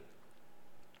to Ayla.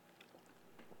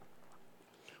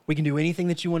 We can do anything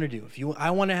that you want to do.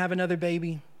 I want to have another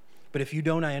baby, but if you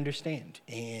don't, I understand.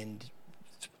 And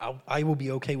I will be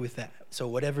okay with that. So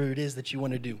whatever it is that you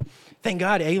want to do. Thank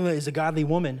God Ayla is a godly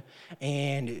woman,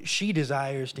 and she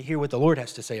desires to hear what the Lord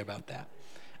has to say about that,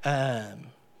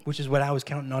 which is what I was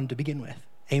counting on to begin with.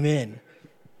 Amen.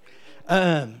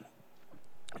 Ayla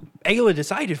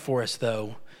decided for us,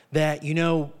 though, that,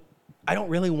 I don't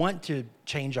really want to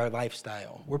change our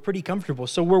lifestyle. We're pretty comfortable.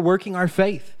 So we're working our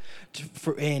faith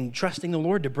and trusting the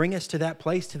Lord to bring us to that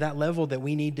place, to that level that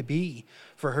we need to be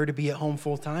for her to be at home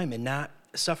full time and not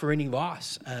suffer any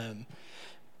loss.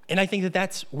 And I think that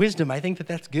that's wisdom. I think that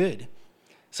that's good.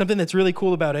 Something that's really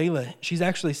cool about Ayla, she's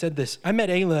actually said this. I met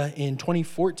Ayla in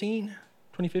 2014,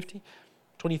 2015,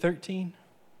 2013.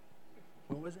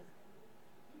 What was it?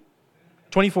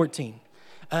 2014.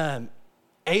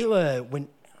 Ayla,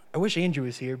 I wish Andrew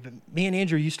was here, but me and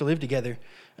Andrew used to live together.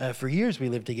 For years we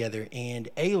lived together. And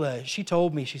Ayla, she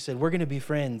told me, she said, we're going to be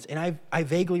friends. And I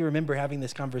vaguely remember having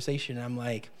this conversation. And I'm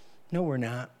like, no, we're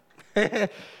not.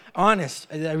 Honest,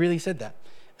 I really said that.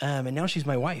 And now she's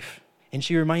my wife. And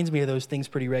she reminds me of those things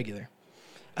pretty regular.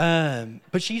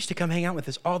 But she used to come hang out with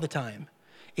us all the time.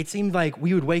 It seemed like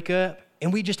we would wake up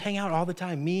and we just hang out all the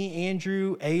time. Me,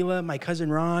 Andrew, Ayla, my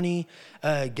cousin Ronnie,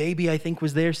 Gaby, I think,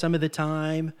 was there some of the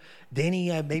time.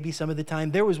 Denny, maybe some of the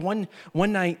time. There was one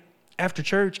night after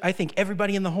church, I think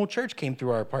everybody in the whole church came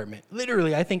through our apartment.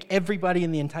 Literally, I think everybody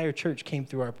in the entire church came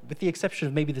through with the exception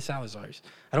of maybe the Salazars.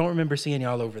 I don't remember seeing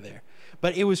y'all over there.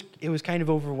 But it was kind of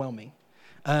overwhelming.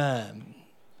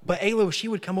 But Ayla, she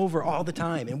would come over all the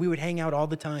time, and we would hang out all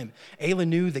the time. Ayla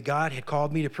knew that God had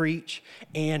called me to preach,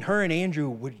 and her and Andrew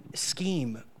would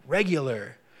scheme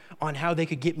regular on how they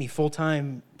could get me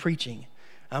full-time preaching.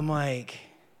 I'm like,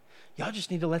 y'all just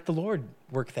need to let the Lord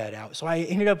work that out. So I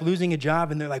ended up losing a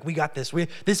job, and they're like, we got this.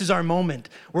 This is our moment.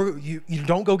 You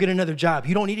don't go get another job.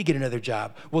 You don't need to get another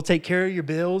job. We'll take care of your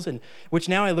bills, and which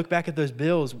now I look back at those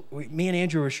bills. Me and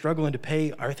Andrew were struggling to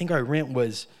pay. I think our rent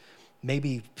was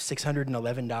maybe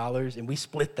 $611, and we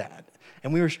split that.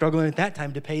 And we were struggling at that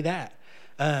time to pay that.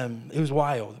 It was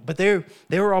wild. But they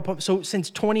were all pumped. So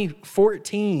since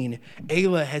 2014,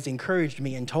 Ayla has encouraged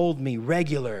me and told me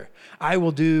regular, I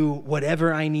will do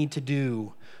whatever I need to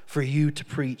do for you to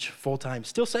preach full time.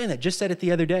 Still saying that. Just said it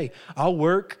the other day.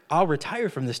 I'll retire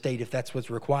from the state if that's what's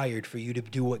required for you to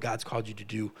do what God's called you to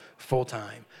do full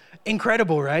time.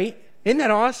 Incredible, right? Isn't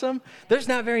that awesome? There's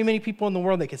not very many people in the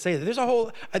world that can say that. There's a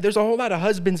whole lot of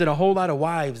husbands and a whole lot of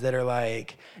wives that are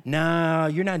like, nah,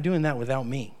 you're not doing that without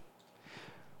me.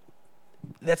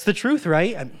 That's the truth,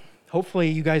 right? Hopefully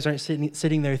you guys aren't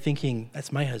sitting there thinking,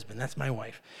 that's my husband, that's my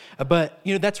wife. But,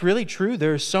 that's really true.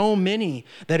 There are so many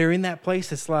that are in that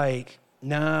place. It's like,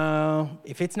 no,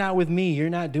 if it's not with me,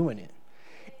 you're not doing it.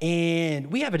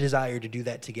 And we have a desire to do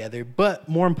that together, but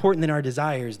more important than our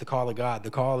desire is the call of God,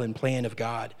 the call and plan of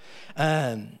God.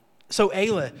 So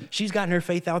Ayla, she's gotten her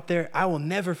faith out there. I will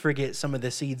never forget some of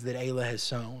the seeds that Ayla has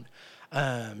sown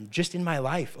just in my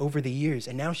life over the years.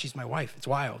 And now she's my wife. It's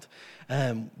wild.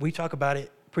 We talk about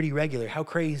it pretty regular. How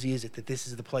crazy is it that this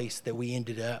is the place that we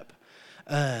ended up?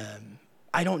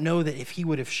 I don't know that if he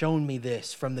would have shown me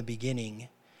this from the beginning,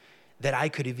 that I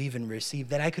could have even received,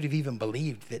 that I could have even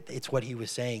believed that it's what he was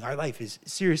saying. Our life is,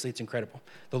 seriously, it's incredible.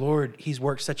 The Lord, he's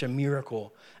worked such a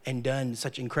miracle and done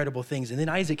such incredible things. And then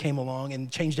Isaac came along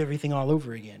and changed everything all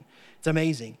over again. It's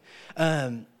amazing.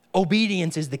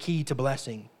 Obedience is the key to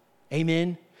blessing.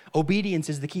 Amen? Obedience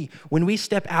is the key. When we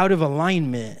step out of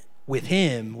alignment with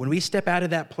him, when we step out of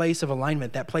that place of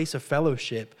alignment, that place of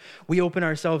fellowship, we open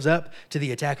ourselves up to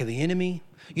the attack of the enemy.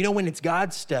 When it's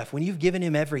God's stuff, when you've given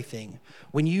him everything,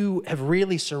 when you have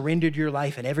really surrendered your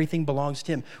life and everything belongs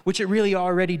to him, which it really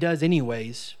already does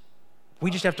anyways,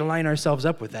 we just have to line ourselves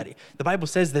up with that. The Bible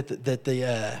says that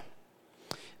the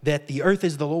earth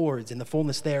is the Lord's and the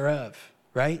fullness thereof,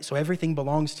 right? So everything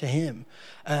belongs to him.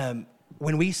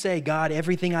 When we say, God,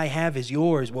 everything I have is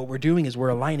yours, what we're doing is we're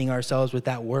aligning ourselves with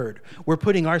that word. We're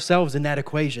putting ourselves in that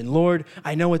equation. Lord,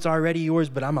 I know it's already yours,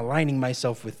 but I'm aligning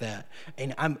myself with that.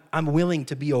 And I'm willing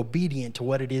to be obedient to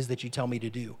what it is that you tell me to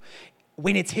do.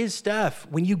 When it's his stuff,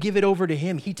 when you give it over to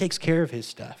him, he takes care of his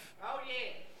stuff. Oh,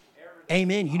 yeah.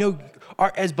 Amen.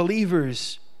 As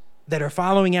believers, that are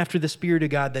following after the Spirit of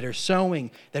God, that are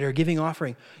sowing, that are giving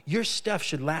offering, your stuff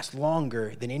should last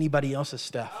longer than anybody else's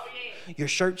stuff. Your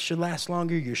shirts should last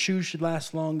longer. Your shoes should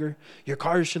last longer. Your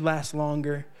cars should last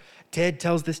longer. Ted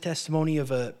tells this testimony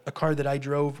of a car that I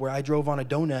drove, where I drove on a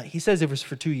donut. He says it was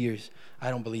for 2 years. I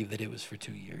don't believe that it was for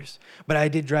 2 years, but I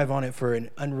did drive on it for an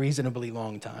unreasonably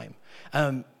long time.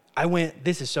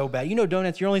 This is so bad. You know,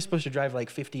 donuts, you're only supposed to drive like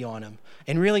 50 on them,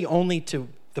 and really only to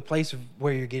the place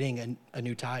where you're getting a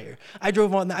new tire. I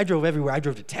drove everywhere. I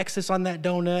drove to Texas on that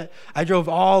donut. I drove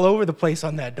all over the place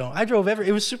on that donut.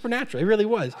 It was supernatural. It really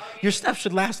was. Your stuff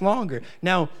should last longer.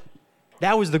 Now,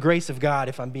 that was the grace of God,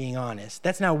 if I'm being honest.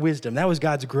 That's not wisdom. That was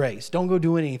God's grace. Don't go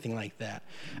do anything like that.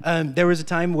 There was a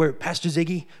time where Pastor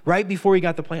Ziggy, right before he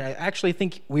got the plane, I actually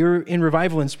think we were in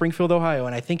revival in Springfield, Ohio,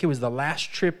 and I think it was the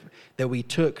last trip that we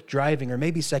took driving, or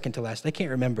maybe second to last. I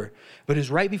can't remember. But it was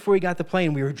right before he got the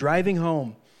plane. We were driving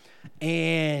home,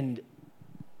 and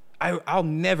I'll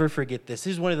never forget this.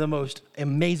 This is one of the most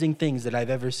amazing things that I've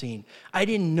ever seen. I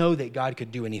didn't know that God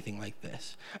could do anything like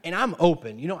this. And I'm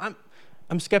open. You know,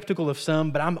 I'm skeptical of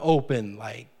some, but I'm open,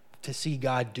 like, to see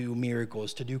God do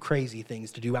miracles, to do crazy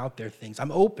things, to do out there things.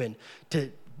 I'm open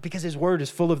because his word is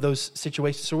full of those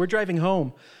situations. So we're driving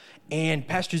home, and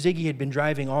Pastor Ziggy had been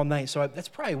driving all night. So that's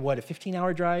probably, a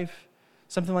 15-hour drive?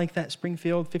 Something like that,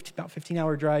 Springfield, about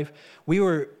 15-hour drive. We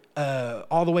were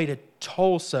all the way to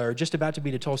Tulsa, or just about to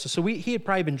be to Tulsa. So he had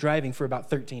probably been driving for about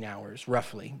 13 hours,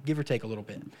 roughly, give or take a little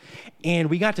bit. And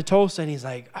we got to Tulsa, and he's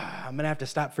like, I'm going to have to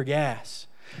stop for gas.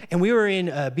 And we were in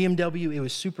BMW. It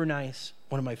was super nice,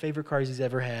 one of my favorite cars he's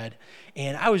ever had.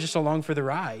 And I was just along for the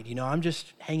ride. You know, I'm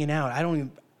just hanging out. I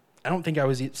don't think I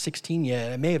was 16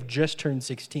 yet. I may have just turned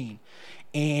 16.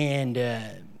 And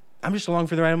I'm just along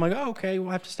for the ride. I'm like, oh, okay,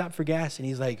 we'll have to stop for gas. And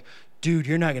he's like, dude,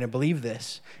 you're not going to believe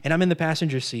this. And I'm in the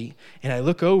passenger seat, and I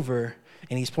look over,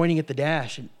 and he's pointing at the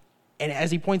dash. And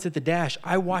as he points at the dash,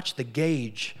 I watch the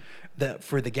gauge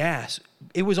for the gas.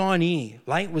 It was on E.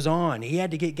 Light was on. He had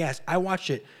to get gas. I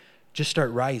watched it just start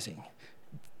rising.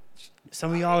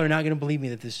 Some of y'all are not going to believe me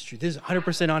that this is true. This is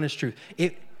 100% honest truth.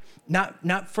 It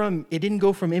didn't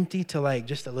go from empty to like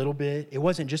just a little bit. It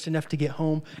wasn't just enough to get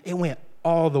home. It went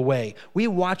all the way. We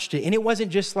watched it, and it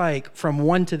wasn't just like from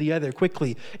one to the other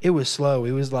quickly. It was slow.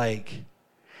 It was like,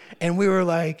 and we were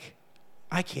like,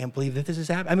 I can't believe that this is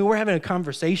happening. I mean, we're having a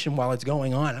conversation while it's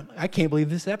going on. I can't believe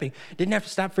this is happening. Didn't have to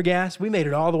stop for gas. We made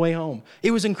it all the way home.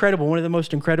 It was incredible. One of the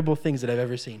most incredible things that I've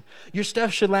ever seen. Your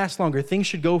stuff should last longer. Things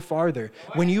should go farther.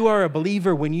 When you are a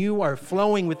believer, when you are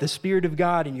flowing with the Spirit of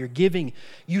God and you're giving,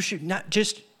 you shouldn't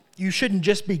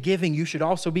just be giving. You should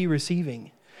also be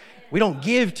receiving. We don't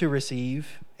give to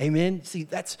receive. Amen. See,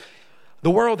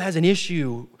 the world has an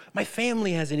issue. My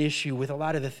family has an issue with a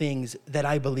lot of the things that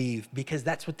I believe, because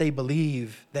that's what they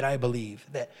believe that I believe,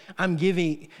 that I'm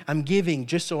giving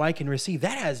just so I can receive.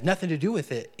 That has nothing to do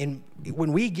with it. And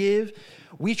when we give,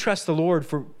 we trust the Lord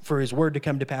for his word to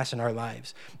come to pass in our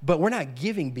lives. But we're not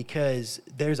giving because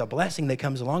there's a blessing that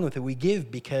comes along with it. We give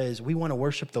because we want to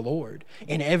worship the Lord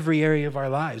in every area of our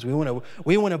lives. We want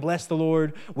to bless the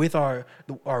Lord with our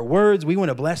words. We want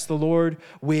to bless the Lord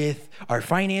with our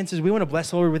finances. We want to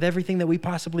bless the Lord with everything that we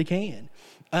possibly can.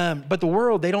 But the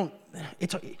world,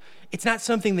 it's not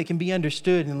something that can be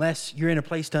understood unless you're in a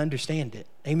place to understand it.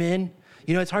 Amen?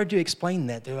 You know, it's hard to explain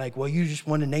that. They're like, well, you just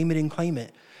want to name it and claim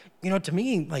it. You know, to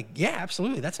me, like, yeah,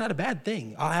 absolutely. That's not a bad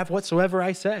thing. I'll have whatsoever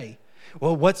I say.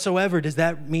 Well, whatsoever, does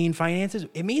that mean finances?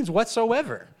 It means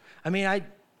whatsoever. I mean,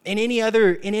 in any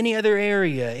other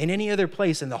area, in any other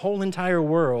place in the whole entire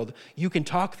world, you can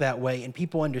talk that way and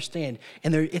people understand.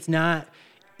 And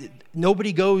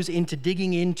nobody goes into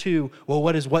digging into, well,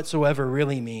 what does whatsoever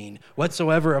really mean?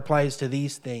 Whatsoever applies to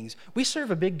these things. We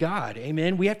serve a big God,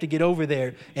 amen? We have to get over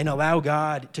there and allow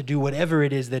God to do whatever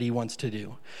it is that he wants to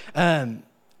do.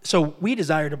 So we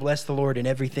desire to bless the Lord in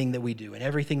everything that we do, and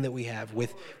everything that we have,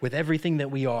 with everything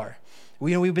that we are.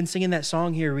 We've been singing that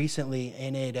song here recently,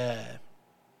 and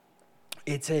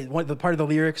it's the part of the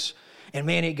lyrics, and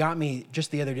man, it got me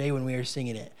just the other day when we were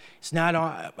singing it. It's not,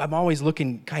 I'm always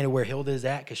looking kind of where Hilda is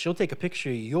at, because she'll take a picture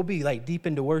of you. You'll be like deep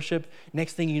into worship.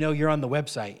 Next thing you know, you're on the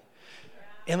website.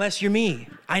 Unless you're me.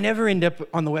 I never end up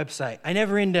on the website. I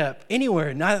never end up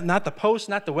anywhere. Not the post,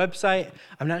 not the website.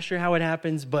 I'm not sure how it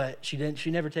happens, but she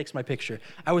never takes my picture.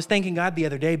 I was thanking God the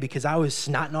other day because I was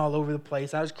snotting all over the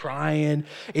place. I was crying.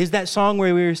 Is that song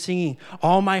where we were singing,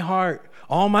 all my heart,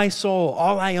 all my soul,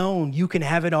 all I own, you can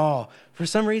have it all. For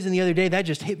some reason the other day, that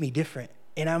just hit me different.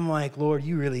 And I'm like, Lord,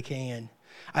 you really can.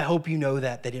 I hope you know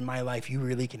that in my life, you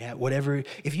really can have whatever.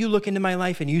 If you look into my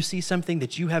life and you see something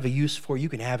that you have a use for, you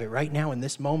can have it right now in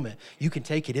this moment. You can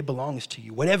take it. It belongs to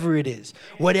you. Whatever it is,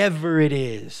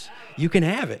 you can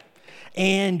have it.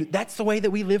 And that's the way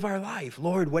that we live our life.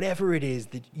 Lord, whatever it is,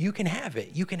 that you can have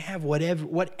it. You can have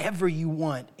whatever you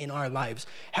want in our lives.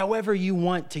 However you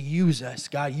want to use us,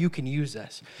 God, you can use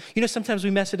us. You know, sometimes we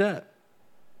mess it up,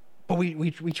 but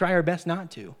we try our best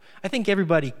not to. I think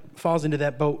everybody falls into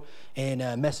that boat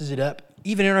and messes it up,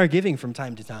 even in our giving from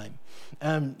time to time.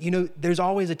 You know, there's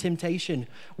always a temptation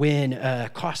when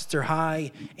costs are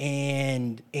high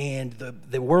and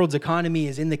the world's economy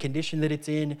is in the condition that it's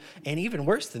in, and even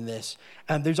worse than this,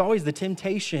 there's always the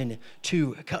temptation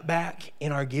to cut back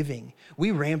in our giving.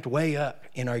 We ramped way up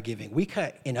in our giving. We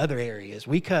cut in other areas.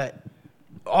 We cut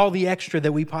all the extra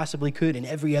that we possibly could in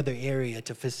every other area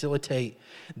to facilitate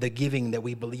the giving that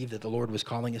we believe that the Lord was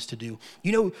calling us to do.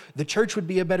 You know, the church would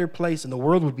be a better place and the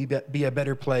world would be a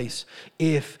better place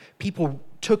if people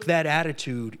took that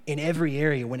attitude in every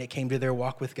area when it came to their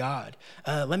walk with God.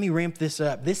 Let me ramp this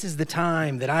up. This is the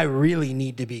time that I really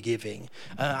need to be giving.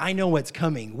 I know what's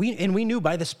coming. We knew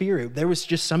by the Spirit, there was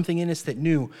just something in us that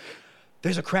knew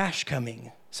there's a crash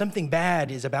coming. Something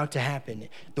bad is about to happen.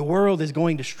 The world is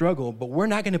going to struggle, but we're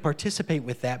not going to participate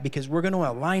with that because we're going to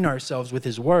align ourselves with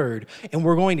His Word and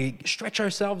we're going to stretch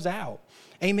ourselves out.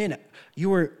 Amen. You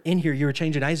were in here, you were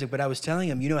changing Isaac, but I was telling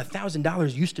him, you know,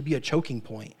 $1,000 used to be a choking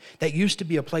point. That used to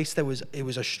be a place that was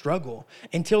a struggle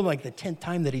until like the 10th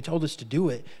time that he told us to do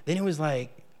it. Then it was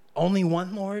like, only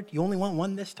one, Lord? You only want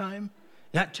one this time?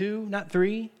 Not two, not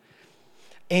three?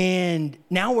 And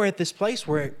now we're at this place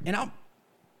where, and I'll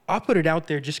put it out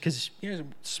there just because, you know,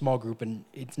 it's a small group and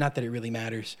it's not that it really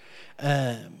matters.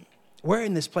 We're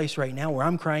in this place right now where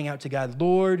I'm crying out to God,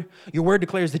 Lord, your word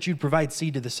declares that you'd provide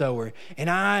seed to the sower. And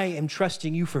I am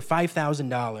trusting you for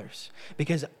 $5,000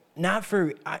 because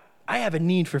I have a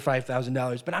need for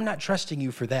 $5,000, but I'm not trusting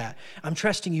you for that. I'm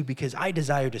trusting you because I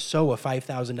desire to sow a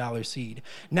 $5,000 seed,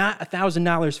 not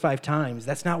 $1,000 5 times.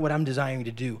 That's not what I'm desiring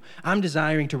to do. I'm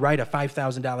desiring to write a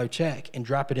 $5,000 check and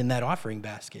drop it in that offering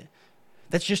basket.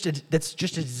 That's just a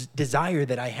desire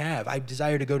that I have. I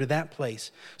desire to go to that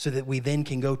place so that we then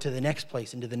can go to the next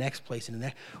place and to the next place and the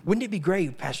next. Wouldn't it be great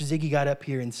if Pastor Ziggy got up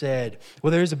here and said,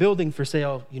 well, there's a building for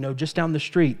sale, you know, just down the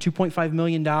street, $2.5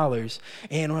 million.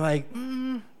 And we're like,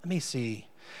 let me see.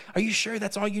 Are you sure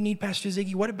that's all you need, Pastor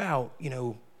Ziggy? What about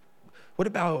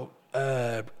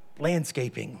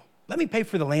landscaping? Let me pay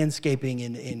for the landscaping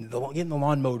and getting the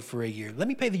lawn mowed for a year. Let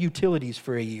me pay the utilities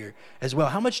for a year as well.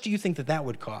 How much do you think that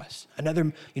would cost?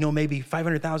 Another, you know, maybe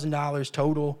 $500,000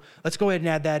 total. Let's go ahead and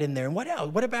add that in there. And what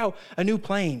else? What about a new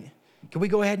plane? Can we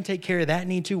go ahead and take care of that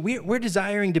need too? We're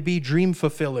desiring to be dream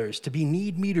fulfillers, to be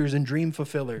need meters and dream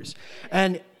fulfillers.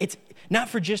 And it's not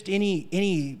for just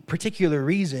any particular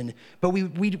reason, but we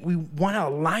want to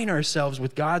align ourselves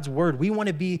with God's word. We want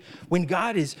to be, when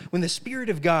the Spirit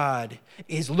of God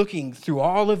is looking through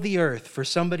all of the earth for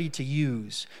somebody to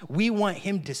use, we want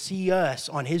Him to see us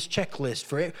on His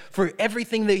checklist for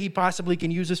everything that He possibly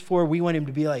can use us for. We want Him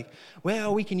to be like,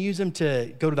 well, we can use Him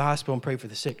to go to the hospital and pray for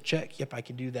the sick. Check. Yep, I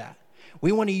can do that.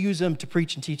 We want to use Him to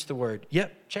preach and teach the word.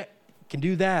 Yep, check. Can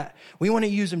do that. We want to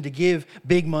use Him to give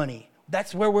big money.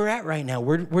 That's where we're at right now.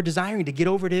 We're desiring to get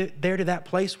over to that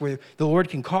place where the Lord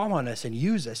can call on us and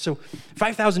use us. So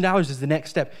 $5,000 is the next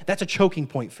step. That's a choking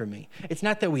point for me. It's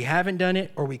not that we haven't done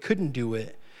it or we couldn't do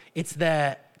it. It's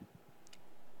that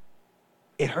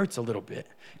it hurts a little bit.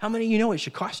 How many of you know it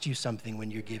should cost you something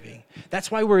when you're giving? That's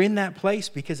why we're in that place,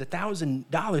 because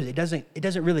 $1,000, it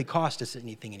doesn't really cost us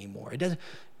anything anymore. It doesn't.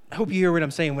 I hope you hear what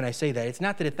I'm saying when I say that. It's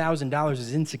not that $1,000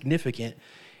 is insignificant.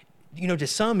 You know, to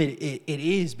some it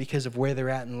is because of where they're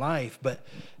at in life, but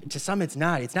to some it's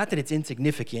not. It's not that it's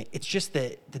insignificant. It's just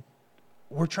that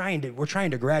we're trying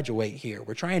to graduate here.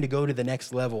 We're trying to go to the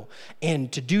next level, and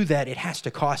to do that, it has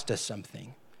to cost us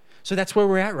something. So that's where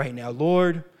we're at right now.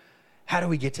 Lord, how do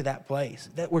we get to that place?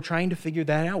 That we're trying to figure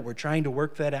that out. We're trying to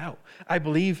work that out. I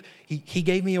believe He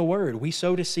gave me a word. We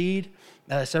sowed a seed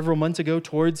several months ago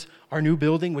towards our new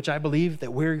building, which I believe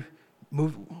that we're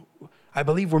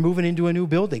moving into a new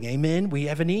building. Amen. We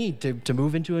have a need to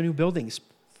move into a new building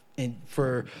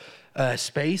for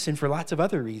space and for lots of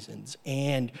other reasons.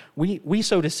 And we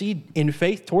sowed a seed in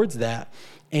faith towards that.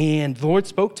 And the Lord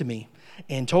spoke to me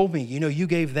and told me, you know, you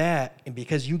gave that, and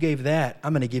because you gave that,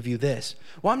 I'm going to give you this.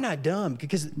 Well, I'm not dumb,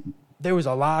 because there was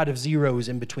a lot of zeros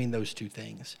in between those two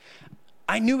things.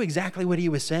 I knew exactly what He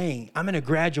was saying. I'm going to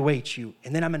graduate you,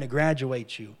 and then I'm going to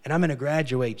graduate you, and I'm going to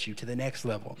graduate you to the next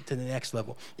level,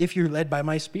 if you're led by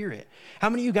my Spirit. How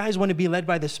many of you guys want to be led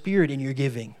by the Spirit in your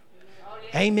giving?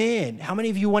 Amen. How many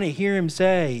of you want to hear him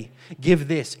say, give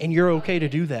this, and you're okay to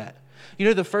do that? You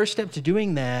know, the first step to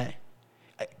doing that,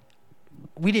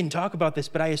 we didn't talk about this,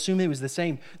 but I assume it was the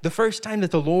same. The first time that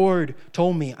the Lord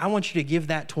told me, I want you to give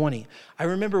that 20. I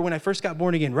remember when I first got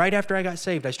born again, right after I got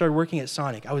saved, I started working at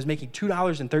Sonic. I was making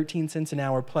 $2.13 an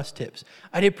hour plus tips.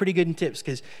 I did pretty good in tips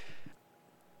because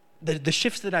the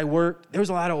shifts that I worked, there was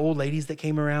a lot of old ladies that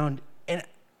came around. And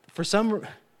for some,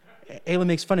 Ayla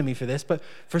makes fun of me for this, but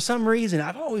for some reason,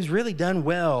 I've always really done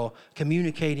well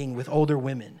communicating with older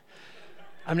women.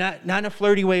 I'm not in a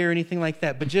flirty way or anything like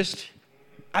that, but just,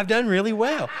 I've done really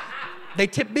well. They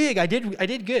tip big. I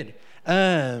did good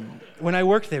when I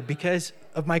worked there because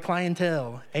of my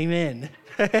clientele. Amen.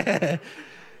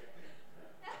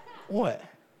 What?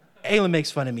 Ayla makes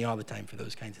fun of me all the time for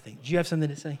those kinds of things. Do you have something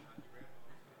to say?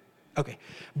 Okay.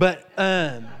 But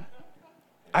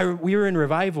we were in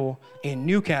revival in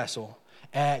Newcastle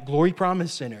at Glory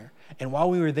Promise Center. And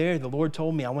while we were there, the Lord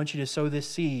told me, I want you to sow this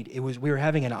seed. We were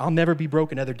having an I'll never be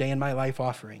broke another day in my life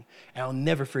offering. And I'll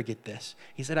never forget this.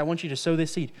 He said, I want you to sow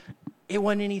this seed. It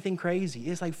wasn't anything crazy.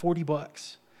 It's like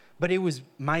 $40. But it was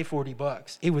my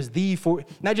 $40. It was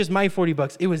not just my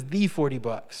 $40, it was the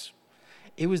 $40.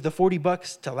 It was the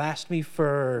 $40 to last me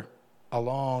for a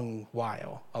long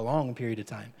while, a long period of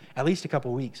time, at least a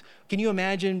couple weeks. Can you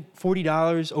imagine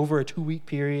 $40 over a 2-week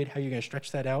period, how you're going to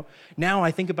stretch that out? Now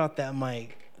I think about that, I'm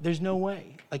like, there's no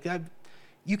way. Like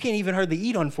you can't even hardly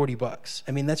eat on $40.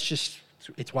 I mean, that's just,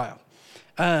 it's wild.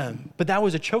 But that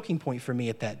was a choking point for me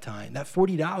at that time. That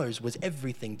 $40 was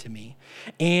everything to me.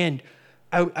 And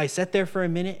I sat there for a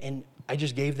minute and I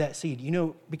just gave that seed. You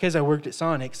know, because I worked at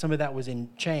Sonic, some of that was in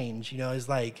change. You know, it was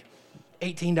like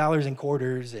 $18 in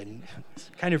quarters and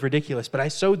it's kind of ridiculous. But I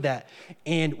sowed that.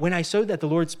 And when I sowed that, the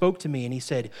Lord spoke to me and he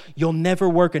said, you'll never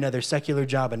work another secular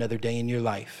job another day in your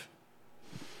life.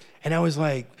 And I was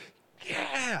like,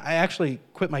 yeah. I actually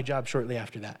quit my job shortly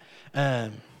after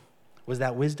that. Was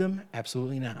that wisdom?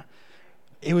 Absolutely not.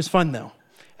 It was fun, though.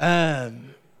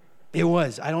 It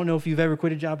was. I don't know if you've ever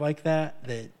quit a job like that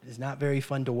is not very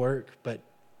fun to work, but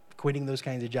quitting those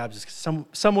kinds of jobs is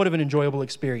somewhat of an enjoyable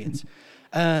experience.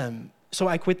 So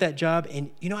I quit that job,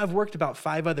 and, you know, I've worked about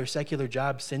 5 other secular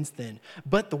jobs since then.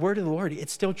 But the word of the Lord,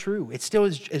 it's still true. It's still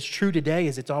as true today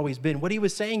as it's always been. What he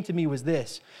was saying to me was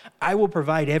this: I will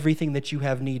provide everything that you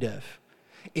have need of.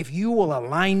 If you will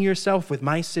align yourself with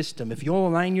my system, if you'll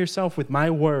align yourself with my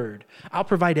word, I'll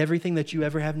provide everything that you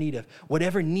ever have need of.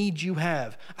 Whatever needs you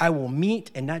have, I will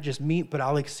meet, and not just meet, but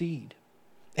I'll exceed.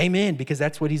 Amen, because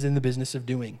that's what he's in the business of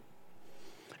doing.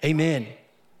 Amen.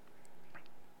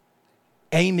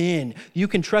 Amen. You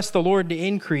can trust the Lord to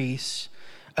increase.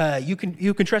 You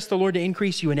can trust the Lord to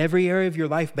increase you in every area of your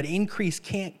life, but increase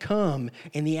can't come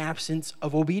in the absence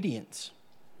of obedience.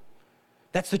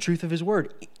 That's the truth of his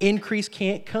word. Increase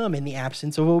can't come in the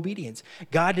absence of obedience.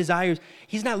 God desires,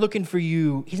 he's not looking for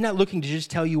you, he's not looking to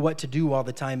just tell you what to do all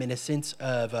the time in a sense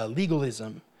of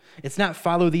legalism. It's not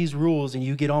follow these rules and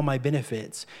you get all my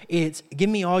benefits. It's give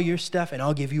me all your stuff and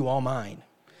I'll give you all mine.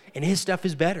 And his stuff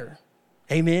is better.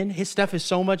 Amen. His stuff is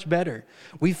so much better.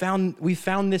 We found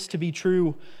this to be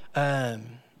true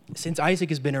since Isaac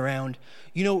has been around.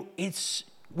 You know, it's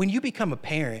when you become a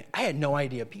parent. I had no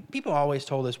idea. People always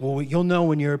told us, "Well, you'll know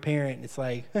when you're a parent." It's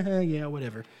like, yeah,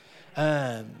 whatever.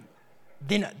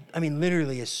 Then, I mean,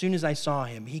 literally, as soon as I saw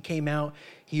him, he came out.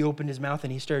 He opened his mouth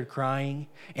and he started crying.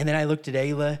 And then I looked at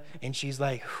Ayla, and she's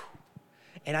like. Whew.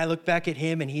 And I look back at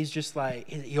him, and he's just like,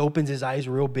 he opens his eyes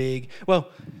real big. Well,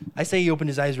 I say he opened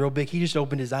his eyes real big. He just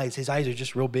opened his eyes. His eyes are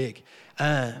just real big.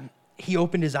 He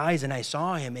opened his eyes, and I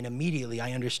saw him, and immediately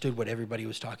I understood what everybody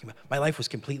was talking about. My life was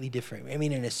completely different. I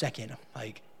mean, in a second, I'm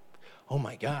like, oh,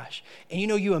 my gosh. And, you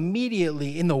know, you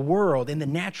immediately, in the world, in the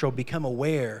natural, become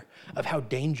aware of how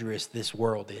dangerous this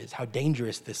world is, how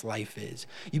dangerous this life is.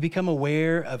 You become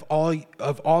aware of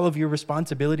all of your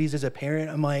responsibilities as a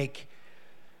parent. I'm like,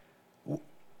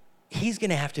 he's going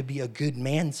to have to be a good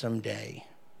man someday.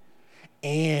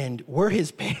 And we're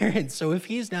his parents. So if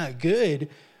he's not good,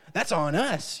 that's on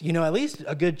us, you know, at least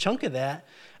a good chunk of that.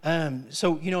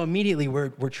 So, you know, immediately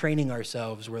we're training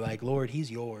ourselves. We're like, Lord, he's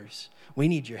yours. We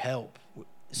need your help.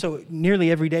 So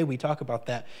nearly every day we talk about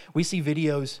that. We see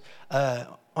videos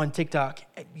on TikTok.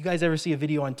 You guys ever see a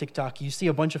video on TikTok? You see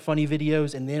a bunch of funny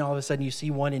videos, and then all of a sudden you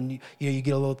see one, and you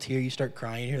get a little tear. You start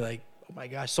crying. You're like, oh my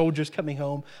gosh, soldiers coming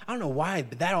home. I don't know why,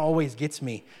 but that always gets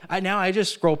me. I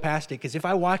just scroll past it, because if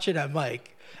I watch it, I'm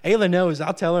like, Ayla knows.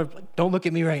 I'll tell her, don't look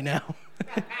at me right now.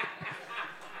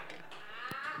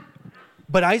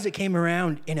 But Isaac came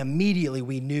around, and immediately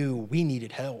we knew we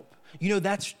needed help. You know,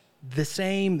 that's the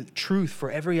same truth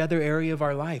for every other area of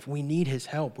our life. We need his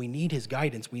help. We need his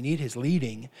guidance. We need his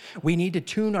leading. We need to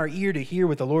tune our ear to hear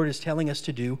what the Lord is telling us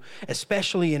to do,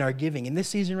 especially in our giving. In this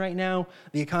season right now,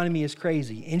 the economy is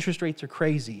crazy. Interest rates are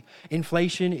crazy.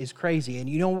 Inflation is crazy. And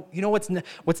you know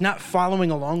what's not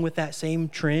following along with that same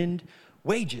trend?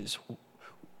 Wages.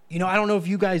 I don't know if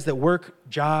you guys that work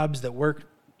jobs,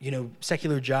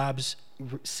 secular jobs,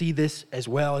 see this as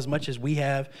well as much as we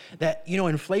have, that,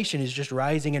 inflation is just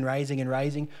rising and rising and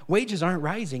rising. Wages aren't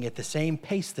rising at the same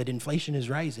pace that inflation is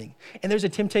rising. And there's a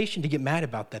temptation to get mad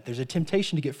about that. There's a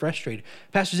temptation to get frustrated.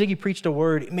 Pastor Ziggy preached a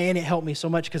word. Man, it helped me so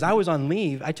much because I was on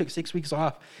leave. I took 6 weeks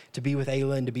off to be with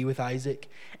Ayla and to be with Isaac.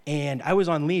 And I was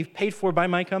on leave, paid for by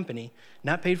my company,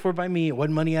 not paid for by me. It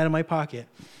wasn't money out of my pocket.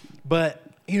 But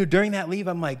during that leave,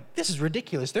 I'm like, this is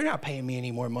ridiculous. They're not paying me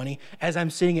any more money as I'm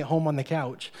sitting at home on the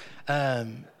couch.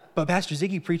 But Pastor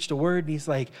Ziggy preached a word, and he's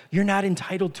like, you're not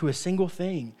entitled to a single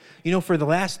thing. For the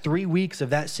last 3 weeks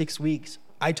of that 6 weeks,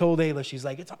 I told Ayla, she's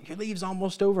like, your leave's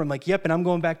almost over. I'm like, yep, and I'm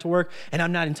going back to work, and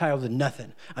I'm not entitled to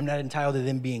nothing. I'm not entitled to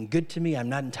them being good to me. I'm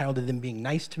not entitled to them being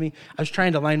nice to me. I was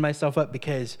trying to line myself up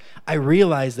because I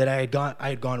realized that I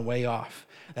had gone way off.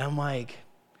 And I'm like,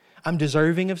 I'm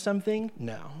deserving of something?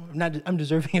 No, I'm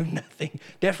deserving of nothing.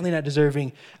 Definitely not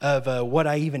deserving of what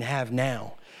I even have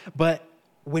now. But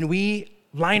when we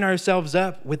line ourselves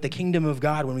up with the kingdom of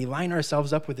God, when we line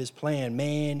ourselves up with his plan,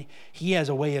 man, he has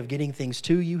a way of getting things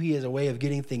to you. He has a way of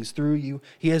getting things through you.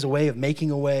 He has a way of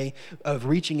making a way of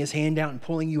reaching his hand out and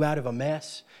pulling you out of a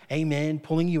mess. Amen.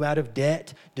 Pulling you out of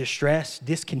debt, distress,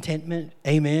 discontentment.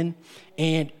 Amen.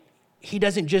 And he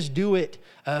doesn't just do it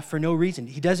for no reason.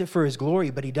 He does it for his glory,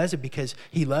 but he does it because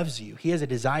he loves you. He has a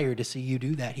desire to see you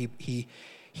do that.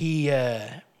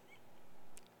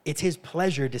 It's his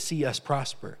pleasure to see us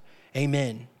prosper.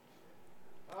 Amen.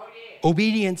 Oh, yeah.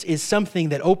 Obedience is something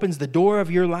that opens the door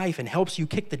of your life and helps you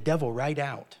kick the devil right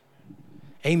out.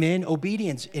 Amen.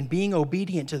 Obedience and being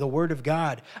obedient to the word of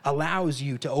God allows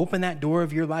you to open that door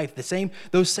of your life.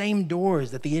 Those same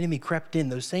doors that the enemy crept in,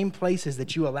 those same places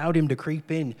that you allowed him to creep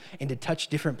in and to touch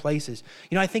different places.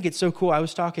 I think it's so cool. I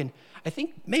was talking, I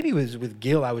think maybe it was with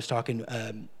Gil, I was talking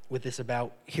with this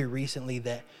about here recently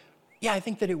that, I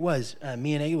think that it was,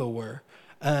 me and Ayla were.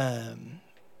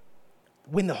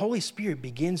 When the Holy Spirit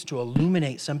begins to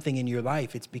illuminate something in your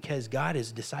life, it's because God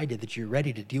has decided that you're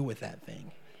ready to deal with that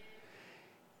thing.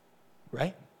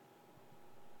 Right?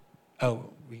 Oh,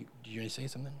 do you want to say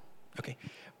something? Okay.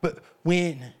 But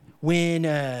when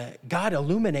God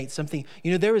illuminates something,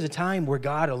 there was a time where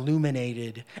God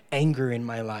illuminated anger in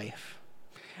my life.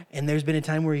 And there's been a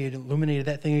time where he illuminated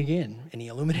that thing again, and he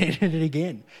illuminated it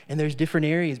again. And there's different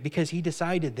areas because he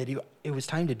decided that it was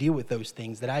time to deal with those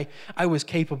things, that I was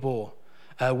capable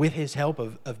with his help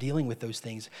of dealing with those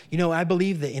things. I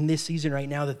believe that in this season right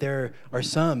now that there are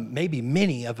some, maybe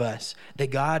many of us, that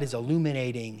God is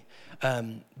illuminating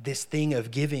this thing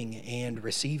of giving and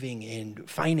receiving and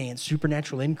finance,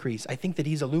 supernatural increase. I think that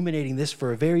he's illuminating this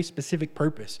for a very specific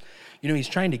purpose. He's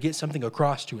trying to get something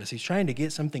across to us. He's trying to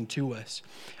get something to us.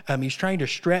 He's trying to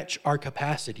stretch our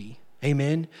capacity.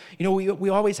 Amen. We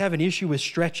always have an issue with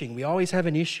stretching. We always have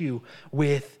an issue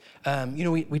with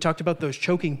we talked about those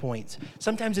choking points.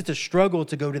 Sometimes it's a struggle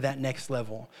to go to that next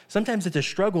level. Sometimes it's a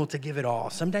struggle to give it all.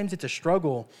 Sometimes it's a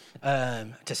struggle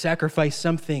to sacrifice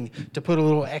something, to put a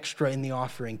little extra in the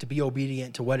offering, to be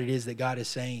obedient to what it is that God is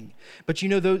saying. But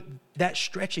that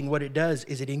stretching, what it does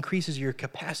is it increases your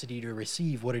capacity to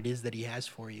receive what it is that he has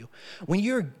for you. When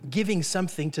you're giving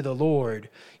something to the Lord,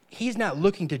 he's not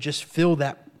looking to just fill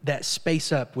that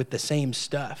space up with the same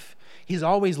stuff. He's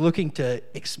always looking to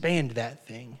expand that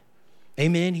thing.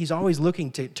 Amen. He's always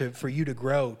looking for you to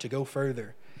grow, to go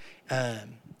further. You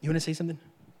want to say something?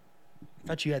 I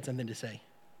thought you had something to say.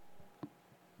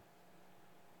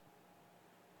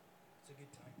 It's a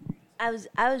good time.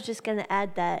 I was just going to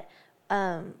add that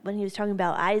when he was talking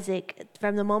about Isaac,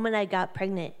 from the moment I got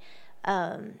pregnant,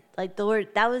 like the Lord,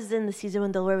 that was in the season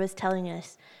when the Lord was telling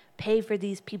us, pay for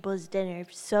these people's dinner,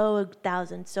 so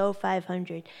 1,000, so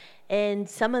 500. And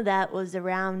some of that was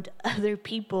around other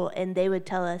people, and they would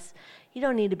tell us, you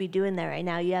don't need to be doing that right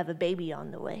now. You have a baby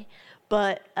on the way.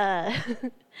 But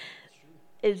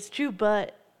it's true,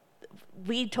 but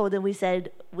we told them, we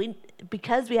said,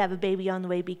 because we have a baby on the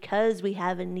way, because we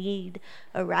have a need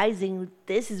arising,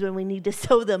 this is when we need to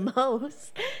sow the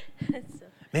most.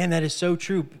 Man, that is so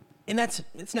true. And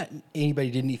it's not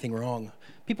anybody did anything wrong.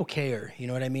 People care, you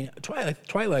know what I mean?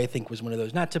 Twyla, I think, was one of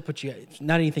those. Not to put you,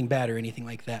 not anything bad or anything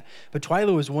like that. But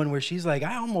Twyla was one where she's like,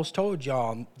 I almost told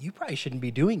y'all, you probably shouldn't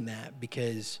be doing that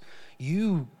because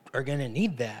you are going to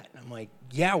need that. I'm like,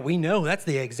 yeah, we know. That's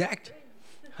the exact,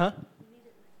 huh?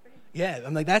 Yeah,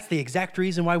 I'm like, that's the exact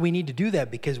reason why we need to do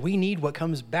that, because we need what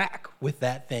comes back with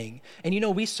that thing.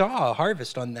 And we saw a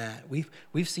harvest on that.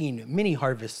 We've seen many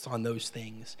harvests on those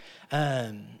things.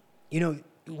 When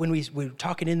we're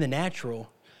talking in the natural,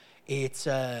 it's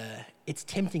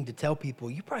tempting to tell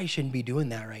people, you probably shouldn't be doing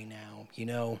that right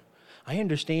now. I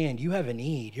understand you have a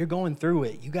need. You're going through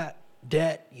it. You got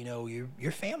debt.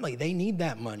 Your family, they need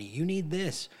that money. You need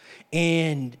this.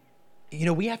 And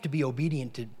we have to be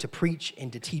obedient to preach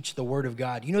and to teach the Word of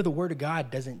God. The Word of God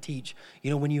doesn't teach,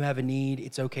 when you have a need,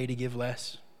 it's okay to give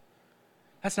less.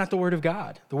 That's not the Word of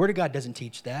God. The Word of God doesn't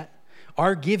teach that.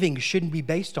 Our giving shouldn't be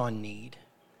based on need.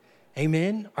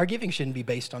 Amen? Our giving shouldn't be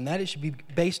based on that. It should be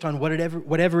based on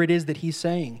whatever it is that He's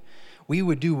saying. We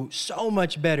would do so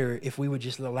much better if we would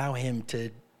just allow Him to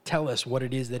tell us what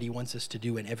it is that He wants us to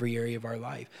do in every area of our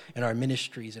life, in our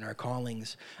ministries, in our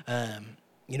callings.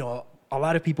 A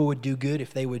lot of people would do good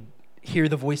if they would hear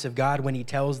the voice of God when He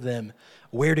tells them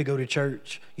where to go to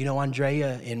church.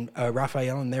 Andrea and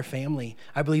Raphael and their family,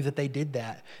 I believe that they did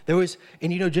that.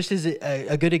 Just as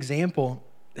a good example,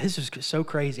 this was so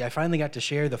crazy. I finally got to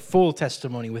share the full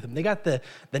testimony with them. They got the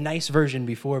nice version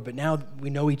before, but now we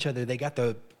know each other. They got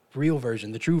the real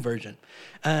version, the true version.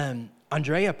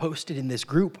 Andrea posted in this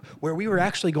group where we were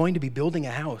actually going to be building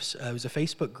a house. It was a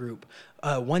Facebook group.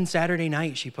 One Saturday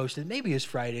night she posted, maybe it was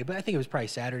Friday, but I think it was probably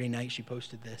Saturday night she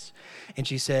posted this. And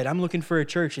she said, I'm looking for a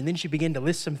church. And then she began to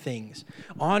list some things.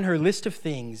 On her list of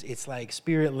things, it's like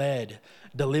spirit-led,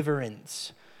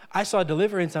 deliverance. I saw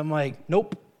deliverance. I'm like,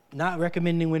 nope, not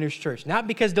recommending Winners Church. Not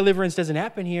because deliverance doesn't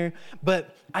happen here,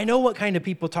 but I know what kind of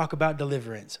people talk about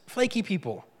deliverance. Flaky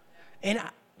people. And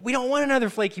we don't want another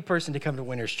flaky person to come to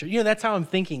Winners Church. That's how I'm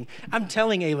thinking. I'm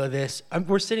telling Ayla this.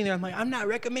 We're sitting there. I'm like, I'm not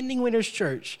recommending Winners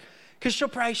Church because she'll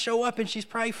probably show up and she's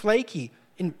probably flaky.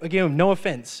 And again, no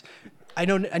offense. I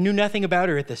knew nothing about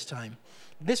her at this time.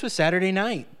 This was Saturday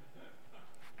night.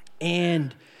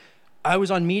 And I was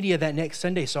on media that next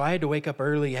Sunday, so I had to wake up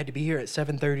early. I had to be here at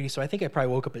 7:30, so I think I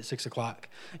probably woke up at 6 o'clock.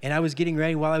 And I was getting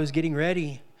ready. While I was getting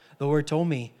ready, the Lord told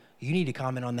me, you need to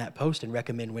comment on that post and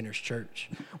recommend Winners Church.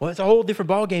 Well, it's a whole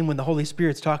different ballgame when the Holy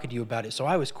Spirit's talking to you about it. So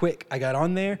I was quick. I got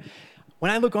on there.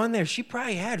 When I look on there, she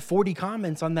probably had 40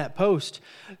 comments on that post.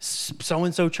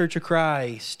 So-and-so Church of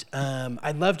Christ.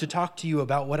 I'd love to talk to you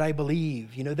about what I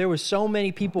believe. There were so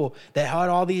many people that had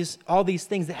all these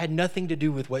things that had nothing to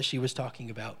do with what she was talking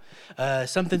about.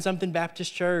 Something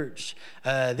Baptist Church.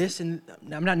 This, and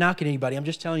I'm not knocking anybody. I'm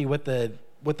just telling you what the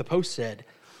post said.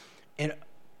 And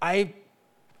I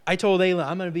told Ayla,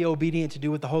 I'm going to be obedient to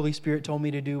do what the Holy Spirit told me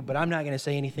to do, but I'm not going to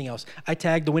say anything else. I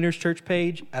tagged the Winners Church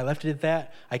page. I left it at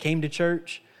that. I came to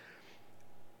church.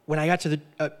 When I got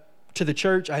to the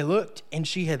church, I looked, and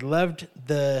she had loved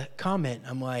the comment.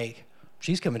 I'm like,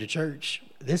 she's coming to church.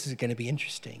 This is going to be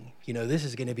interesting. This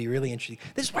is going to be really interesting.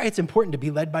 This is why it's important to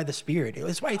be led by the Spirit.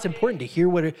 It's why it's important to hear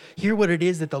what it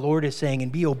is that the Lord is saying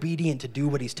and be obedient to do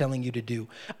what He's telling you to do.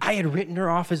 I had written her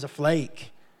off as a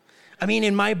flake.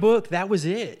 In my book, that was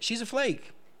it. She's a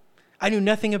flake. I knew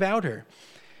nothing about her.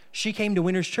 She came to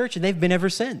Winners Church, and they've been ever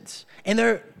since.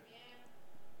 And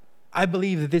I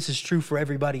believe that this is true for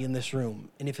everybody in this room.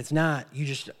 And if it's not, you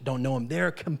just don't know them. They're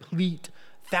a complete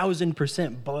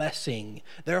 1,000% blessing.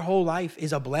 Their whole life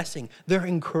is a blessing. They're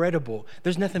incredible.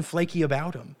 There's nothing flaky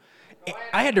about them.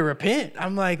 I had to repent.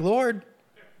 I'm like, Lord,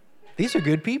 these are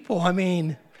good people.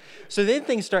 So then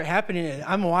things start happening, and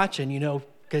I'm watching,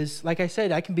 because, like I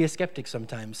said, I can be a skeptic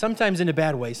sometimes in a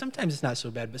bad way. Sometimes it's not so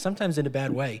bad, but sometimes in a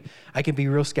bad way. I can be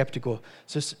real skeptical.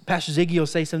 So Pastor Ziggy will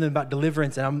say something about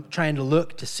deliverance, and I'm trying to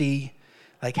look to see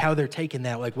how they're taking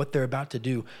that, what they're about to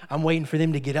do. I'm waiting for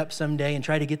them to get up someday and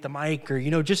try to get the mic or,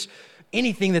 just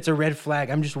anything that's a red flag.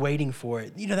 I'm just waiting for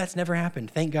it. That's never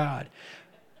happened, thank God.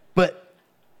 But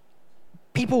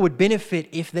people would benefit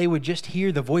if they would just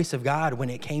hear the voice of God when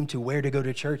it came to where to go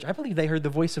to church. I believe they heard the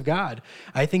voice of God.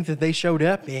 I think that they showed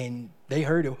up and they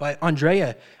heard it.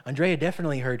 Andrea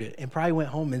definitely heard it and probably went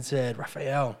home and said,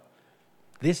 Raphael,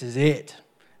 this is it.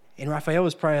 And Raphael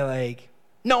was probably like,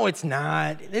 no, it's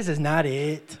not. This is not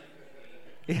it.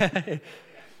 Yeah.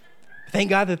 Thank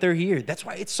God that they're here. That's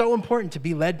why it's so important to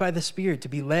be led by the Spirit, to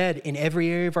be led in every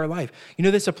area of our life.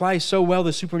 This applies so well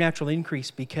to supernatural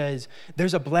increase because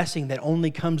there's a blessing that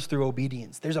only comes through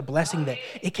obedience. There's a blessing that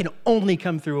it can only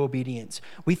come through obedience.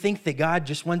 We think that God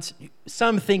just wants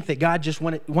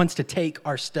to take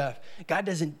our stuff. God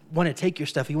doesn't want to take your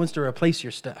stuff. He wants to replace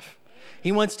your stuff.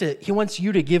 He wants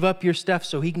you to give up your stuff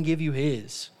so He can give you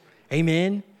His.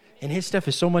 Amen? And His stuff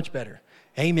is so much better.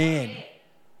 Amen.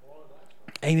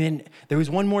 Amen. There was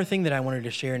one more thing that I wanted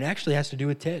to share, and it actually has to do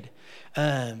with Ted.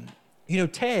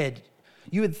 Ted,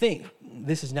 You would think,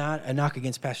 this is not a knock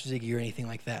against Pastor Ziggy or anything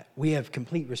like that. We have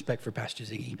complete respect for Pastor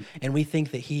Ziggy, and we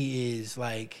think that he is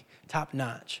like top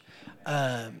notch.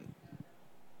 I've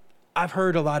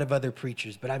heard a lot of other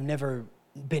preachers, but I've never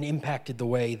been impacted the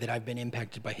way that I've been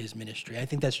impacted by his ministry. I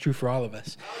think that's true for all of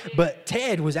us. But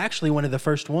Ted was actually one of the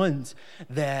first ones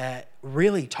that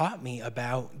really taught me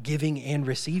about giving and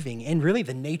receiving, and really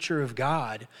the nature of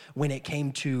God when it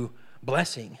came to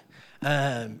blessing.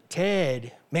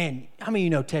 Ted, man, how many of you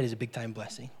know Ted is a big time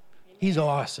blessing? He's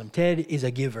awesome. Ted is a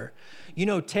giver. You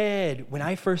know, Ted, when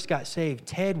I first got saved,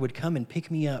 Ted would come and pick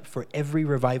me up for every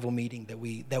revival meeting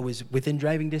that was within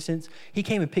driving distance. He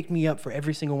came and picked me up for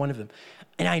every single one of them.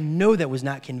 And I know that was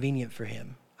not convenient for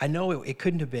him. I know it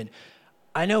couldn't have been.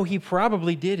 I know he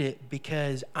probably did it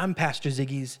because I'm Pastor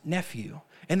Ziggy's nephew.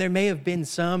 And there may have been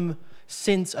some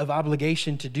sense of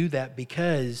obligation to do that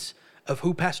because of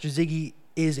who Pastor Ziggy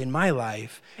is in my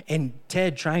life, and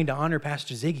Ted trying to honor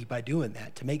Pastor Ziggy by doing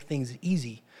that to make things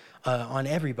easy on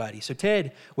everybody. So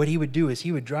Ted, what he would do is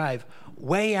he would drive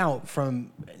way out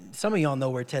from, some of y'all know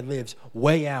where Ted lives,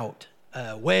 way out,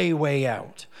 way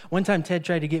out. One time Ted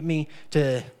tried to get me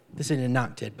to, this isn't a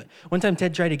knock, Ted, but one time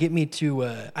Ted tried to get me to,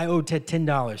 I owed Ted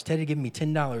 $10. Ted had given me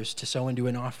 $10 to sow into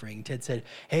an offering. Ted said,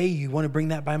 hey, you want to bring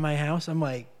that by my house? I'm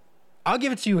like, I'll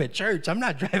give it to you at church. I'm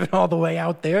not driving all the way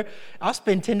out there. I'll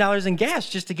spend $10 in gas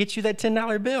just to get you that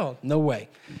 $10 bill. No way.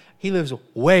 He lives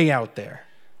way out there,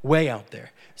 way out there.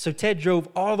 So Ted drove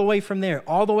all the way from there,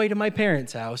 all the way to my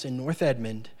parents' house in North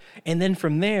Edmond, and then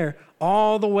from there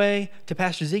all the way to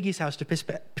Pastor Ziggy's house to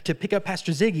pick up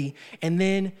Pastor Ziggy, and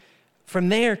then from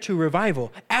there to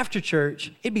revival. After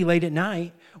church, it'd be late at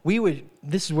night.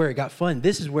 This is where it got fun.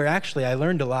 This is where actually I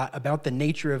learned a lot about the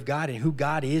nature of God and who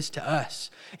God is to us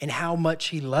and how much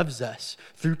he loves us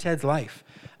through Ted's life.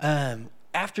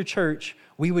 After church,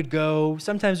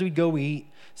 sometimes we'd go eat.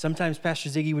 Sometimes Pastor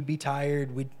Ziggy would be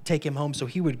tired. We'd take him home. So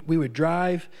we would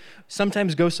drive,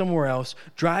 sometimes go somewhere else,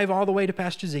 drive all the way to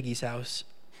Pastor Ziggy's house.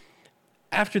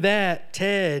 After that,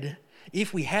 Ted,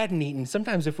 if we hadn't eaten,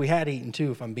 sometimes if we had eaten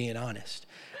too, if I'm being honest,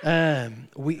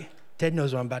 Ted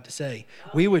knows what I'm about to say.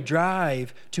 We would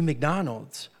drive to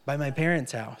McDonald's by my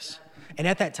parents' house. And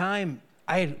at that time,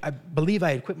 I believe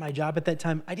I had quit my job at that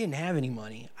time. I didn't have any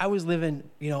money. I was living,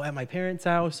 at my parents'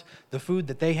 house. The food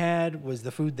that they had was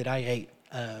the food that I ate.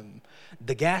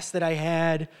 The gas that I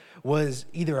had was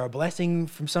either a blessing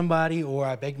from somebody or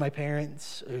I begged my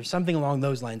parents or something along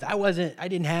those lines. I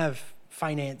didn't have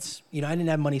finance, I didn't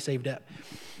have money saved up.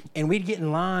 And we'd get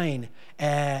in line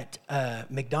at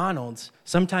McDonald's,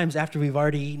 sometimes after we've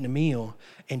already eaten a meal,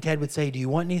 and Ted would say, do you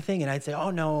want anything? And I'd say, oh,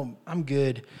 no, I'm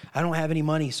good. I don't have any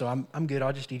money, so I'm good.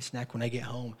 I'll just eat a snack when I get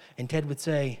home. And Ted would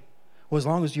say, well, as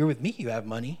long as you're with me, you have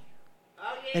money.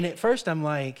 Oh, yeah. And at first I'm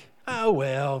like, oh,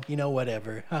 well,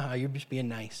 whatever. You're just being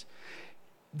nice.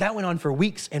 That went on for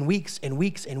weeks and weeks and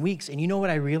weeks and weeks. And you know what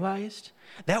I realized?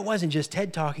 That wasn't just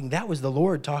Ted talking. That was the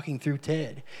Lord talking through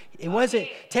Ted.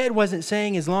 Ted wasn't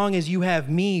saying, as long as you have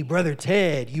me, brother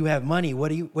Ted, you have money.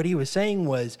 What he was saying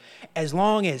was, as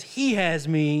long as he has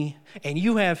me and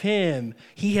you have him,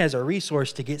 he has a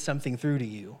resource to get something through to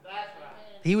you.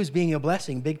 He was being a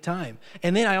blessing big time.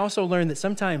 And then I also learned that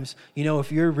sometimes,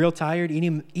 if you're real tired,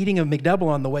 eating a McDouble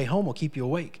on the way home will keep you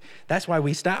awake. That's why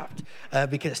we stopped,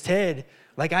 because Ted,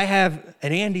 like I have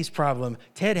an Andy's problem,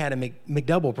 Ted had a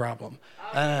McDouble problem.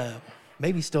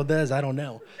 Maybe still does, I don't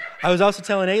know. I was also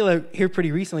telling Ayla here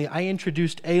pretty recently, I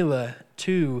introduced Ayla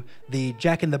to the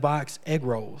Jack in the Box egg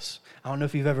rolls. I don't know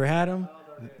if you've ever had them.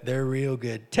 They're real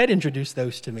good. Ted introduced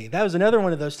those to me. That was another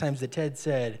one of those times that Ted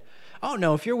said, oh,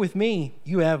 no, if you're with me,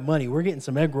 you have money. We're getting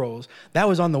some egg rolls. That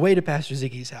was on the way to Pastor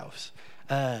Ziggy's house.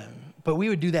 But we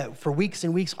would do that for weeks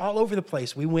and weeks all over the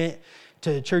place. We went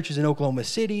to churches in Oklahoma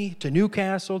City, to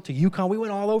Newcastle, to Yukon. We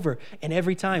went all over. And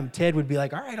every time Ted would be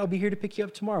like, all right, I'll be here to pick you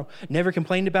up tomorrow. Never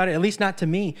complained about it, at least not to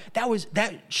me.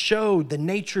 That showed the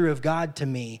nature of God to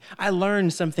me. I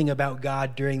learned something about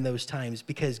God during those times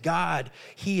because God,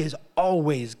 he is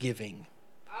always giving.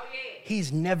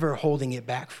 He's never holding it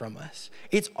back from us.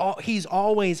 He's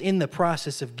always in the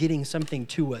process of getting something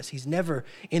to us. He's never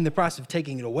in the process of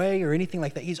taking it away or anything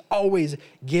like that. He's always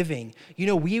giving.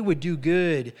 We would do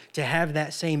good to have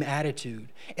that same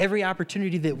attitude. Every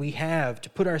opportunity that we have to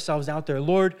put ourselves out there,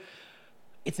 Lord,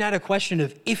 it's not a question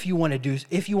of if you want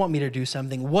me to do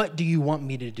something, what do you want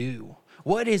me to do?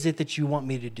 What is it that you want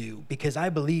me to do? Because I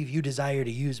believe you desire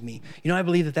to use me. I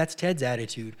believe that that's Ted's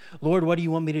attitude. Lord, what do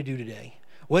you want me to do today?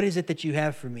 What is it that you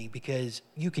have for me? Because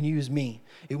you can use me.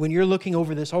 When you're looking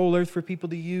over this whole earth for people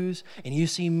to use and you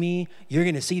see me, you're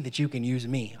going to see that you can use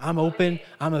me. I'm open.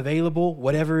 I'm available,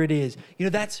 whatever it is.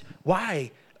 That's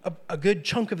why a good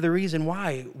chunk of the reason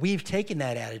why we've taken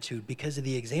that attitude because of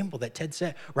the example that Ted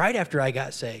set right after I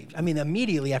got saved. I mean,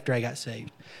 immediately after I got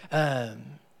saved.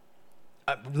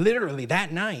 Literally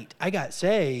that night, I got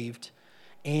saved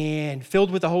and filled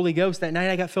with the Holy Ghost. That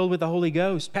night I got filled with the Holy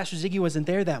Ghost. Pastor Ziggy wasn't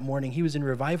there that morning. He was in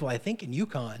revival, I think, in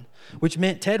Yukon, which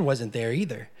meant Ted wasn't there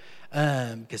either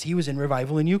because he was in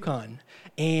revival in Yukon.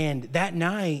 And that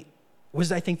night was,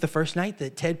 I think, the first night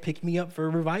that Ted picked me up for a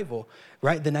revival,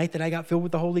 right? The night that I got filled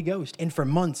with the Holy Ghost. And for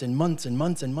months and months and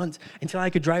months and months until I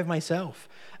could drive myself,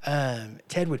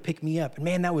 Ted would pick me up. And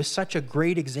man, that was such a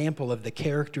great example of the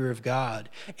character of God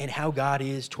and how God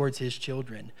is towards his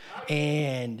children.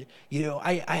 And, you know,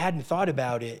 I hadn't thought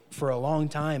about it for a long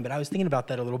time, but I was thinking about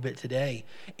that a little bit today.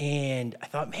 And I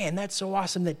thought, man, that's so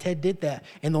awesome that Ted did that.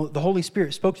 And the Holy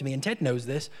Spirit spoke to me, and Ted knows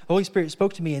this. The Holy Spirit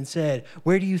spoke to me and said,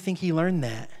 where do you think he learned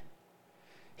that?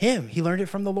 Him. He learned it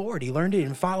from the Lord. He learned it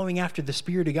in following after the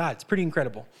Spirit of God. It's pretty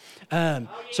incredible.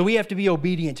 So we have to be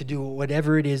obedient to do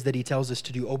whatever it is that he tells us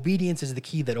to do. Obedience is the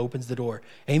key that opens the door.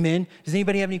 Amen. Does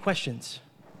anybody have any questions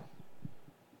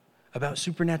about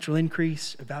supernatural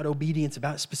increase, about obedience,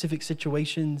 about specific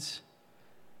situations?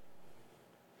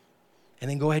 And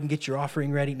then go ahead and get your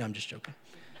offering ready. No, I'm just joking.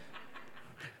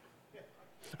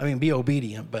 I mean, be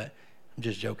obedient, but I'm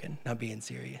just joking, not being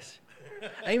serious.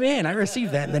 Amen. I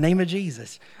received that in the name of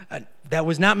Jesus. That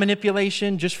was not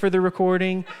manipulation, just for the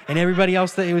recording and everybody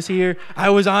else that was here.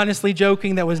 I was honestly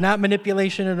joking. That was not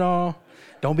manipulation at all.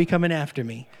 Don't be coming after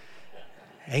me.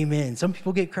 Amen. Some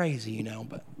people get crazy, you know,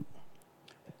 but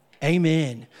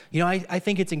amen. You know, I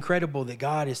think it's incredible that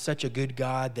God is such a good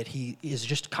God that he is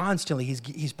just constantly,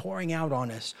 he's pouring out on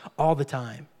us all the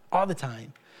time.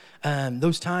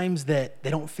 Those times that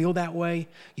they don't feel that way,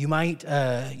 you might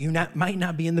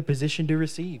not be in the position to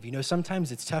receive. You know,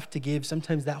 sometimes it's tough to give.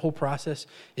 Sometimes that whole process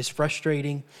is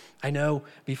frustrating. I know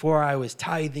before I was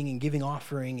tithing and giving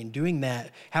offering and doing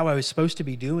that, how I was supposed to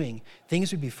be doing,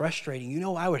 things would be frustrating. You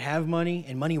know, I would have money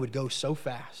and money would go so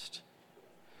fast.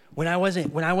 When I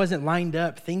wasn't lined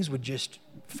up, things would just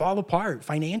fall apart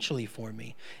financially for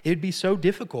me. It would be so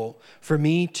difficult for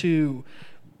me to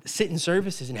sit in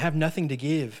services and have nothing to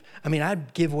give. I mean,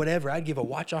 I'd give whatever. I'd give a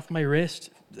watch off my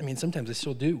wrist. I mean, sometimes I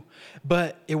still do.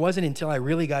 But it wasn't until I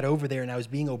really got over there and I was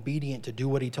being obedient to do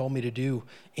what he told me to do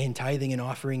in tithing and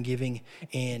offering, giving,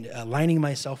 and lining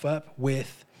myself up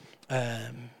with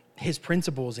his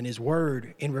principles and his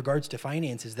word in regards to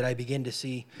finances that I begin to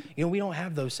see, you know, we don't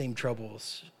have those same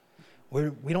troubles.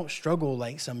 We don't struggle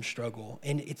like some struggle.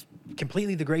 And it's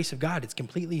completely the grace of God. It's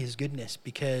completely his goodness,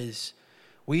 because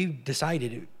we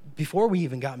decided, before we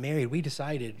even got married, we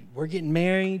decided we're getting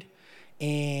married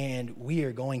and we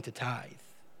are going to tithe.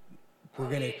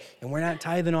 And we're not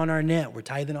tithing on our net, we're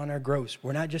tithing on our gross.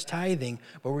 We're not just tithing,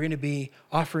 but we're going to be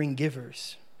offering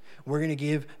givers. We're going to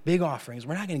give big offerings.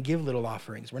 We're not going to give little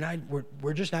offerings.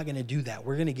 We're just not going to do that.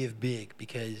 We're going to give big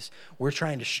because we're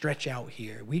trying to stretch out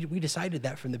here. We decided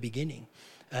that from the beginning.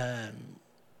 And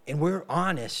we're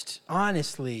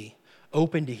honestly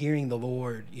open to hearing the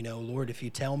Lord. You know, Lord, if you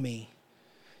tell me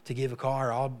to give a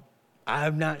car,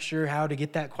 I'm not sure how to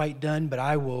get that quite done, but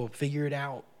I will figure it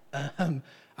out.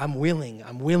 I'm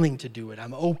willing to do it.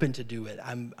 I'm open to do it.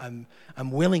 I'm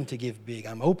willing to give big.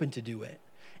 I'm open to do it.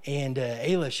 And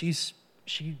Ayla,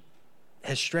 she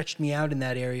has stretched me out in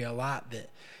that area a lot,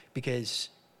 because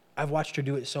I've watched her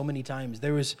do it so many times.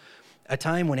 There was a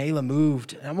time when Ayla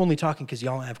moved, and I'm only talking because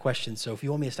y'all have questions, so if you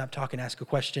want me to stop talking, ask a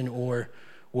question, or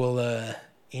we'll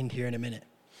end here in a minute.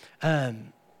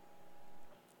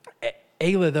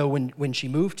 Ayla, though, when she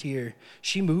moved here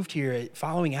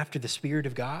following after the Spirit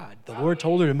of God. The Lord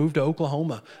told her to move to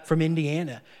Oklahoma from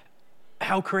Indiana.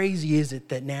 How crazy is it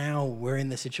that now we're in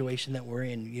the situation that we're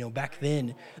in? You know, back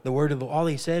then, the word of all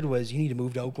he said was, you need to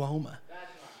move to Oklahoma.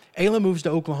 Ayla moves to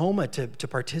Oklahoma to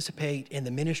participate in the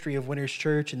ministry of Winners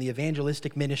Church and the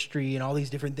evangelistic ministry and all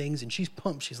these different things. And she's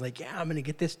pumped. She's like, yeah, I'm going to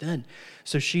get this done.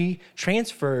 So she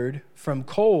transferred from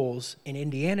Coles in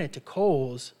Indiana to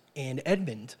Coles in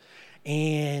Edmond.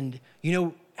 And, you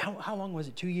know, how long was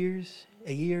it? 2 years?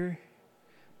 A year?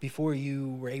 Before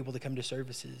you were able to come to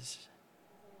services?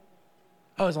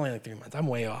 Oh, it was only like 3 months. I'm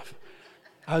way off.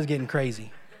 I was getting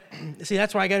crazy. See,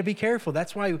 that's why I got to be careful.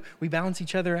 That's why we balance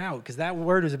each other out, because that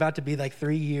word was about to be like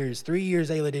 3 years. 3 years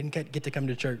Ayla didn't get to come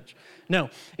to church. No,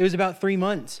 it was about 3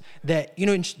 months that, you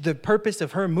know, the purpose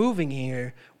of her moving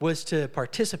here was to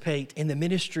participate in the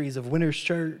ministries of Winners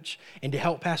Church and to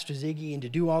help Pastor Ziggy and to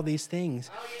do all these things.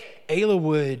 Ayla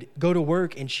would go to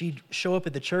work and she'd show up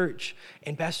at the church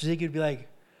and Pastor Ziggy would be like,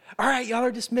 all right, y'all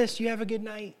are dismissed. You have a good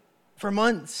night. For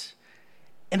months.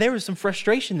 And there was some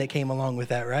frustration that came along with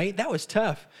that, right? That was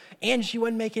tough. And she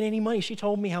wasn't making any money. She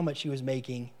told me how much she was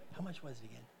making. How much was it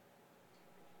again?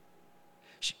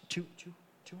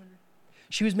 200?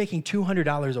 She was making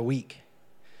 $200 a week.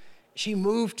 She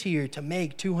moved here to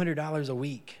make $200 a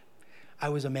week. I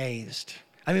was amazed.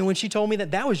 I mean, when she told me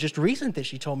that, that was just recent that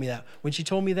she told me that. When she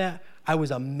told me that, I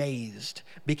was amazed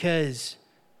because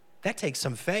that takes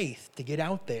some faith to get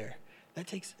out there.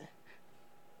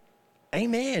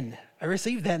 Amen. I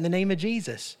received that in the name of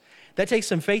Jesus. That takes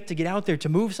some faith to get out there, to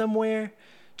move somewhere,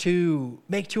 to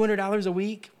make $200 a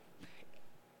week.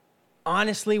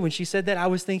 Honestly, when she said that, I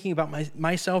was thinking about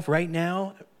myself right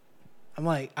now. I'm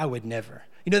like, I would never.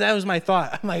 That was my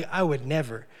thought. I'm like, I would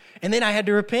never. And then I had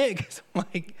to repent because I'm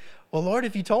like, well, Lord,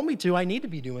 if you told me to, I need to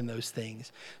be doing those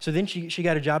things. So then she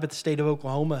got a job at the state of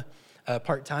Oklahoma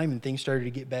part-time, and things started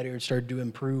to get better and started to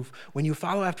improve. When you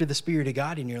follow after the Spirit of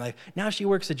God in your life, now she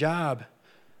works a job.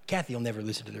 Kathy will never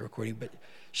listen to the recording, but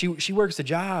she works a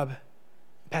job.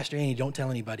 Pastor Annie, don't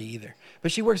tell anybody either.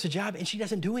 But she works a job, and she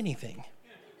doesn't do anything.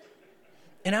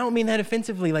 And I don't mean that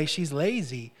offensively, like she's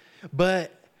lazy,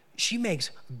 but she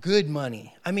makes good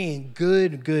money. I mean,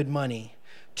 good money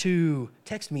to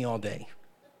text me all day.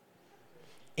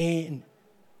 And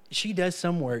she does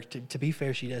some work. To be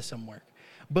fair, she does some work.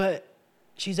 But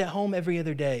she's at home every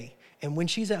other day. And when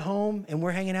she's at home and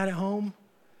we're hanging out at home,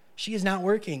 she is not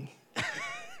working.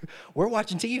 We're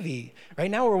watching TV. Right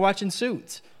now we're watching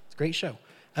Suits. It's a great show.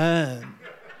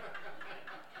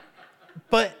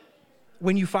 But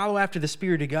when you follow after the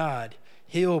Spirit of God,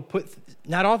 he'll put,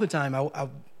 not all the time,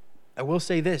 I will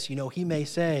say this, he may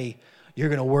say, you're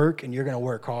going to work and you're going to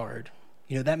work hard.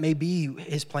 That may be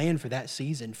his plan for that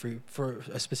season, for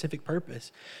a specific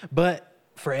purpose. But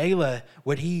for Ayla,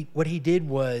 what he did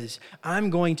was, I'm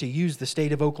going to use the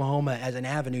state of Oklahoma as an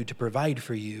avenue to provide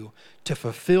for you, to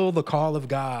fulfill the call of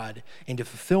God, and to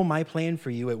fulfill my plan for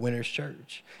you at Winners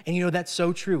Church. And that's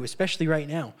so true, especially right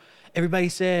now. Everybody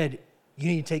said, you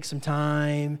need to take some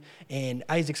time, and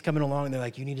Isaac's coming along, and they're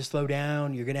like, you need to slow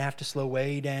down. You're going to have to slow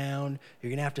way down. You're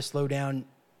going to have to slow down.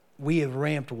 We have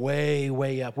ramped way,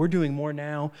 way up. We're doing more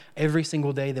now every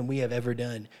single day than we have ever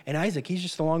done. And Isaac, he's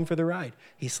just along for the ride.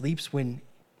 He sleeps when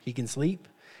he can sleep.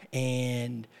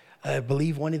 And I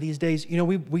believe one of these days, I'll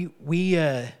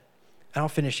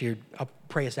finish here. I'll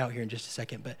pray us out here in just a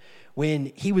second. But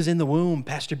when he was in the womb,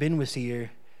 Pastor Ben was here.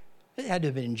 It had to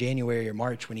have been in January or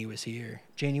March when he was here.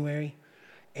 January.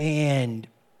 And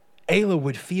Ayla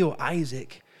would feel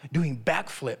Isaac doing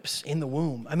backflips in the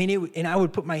womb. I mean, and I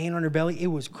would put my hand on her belly. It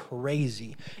was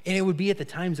crazy. And it would be at the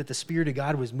times that the Spirit of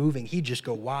God was moving, he'd just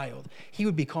go wild. He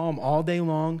would be calm all day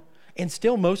long, and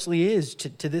still mostly is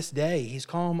to this day. He's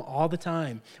calm all the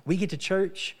time. We get to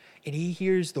church, and he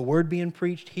hears the word being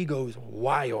preached. He goes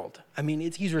wild. I mean,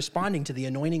 he's responding to the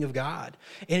anointing of God,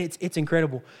 and it's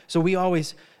incredible. So we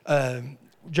always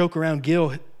joke around.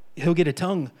 Gil, he'll get a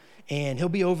tongue, and he'll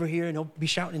be over here, and he'll be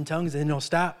shouting in tongues, and then he'll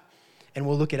stop. And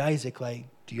we'll look at Isaac like,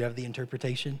 do you have the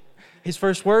interpretation? His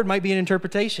first word might be an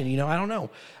interpretation. I don't know.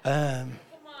 Come on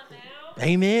now.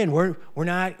 Amen.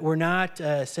 We're not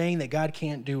saying that God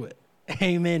can't do it.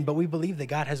 Amen. But we believe that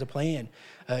God has a plan,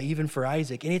 even for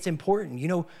Isaac. And it's important.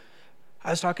 I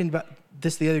was talking about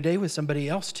this the other day with somebody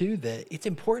else too, that it's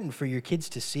important for your kids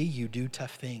to see you do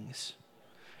tough things.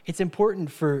 It's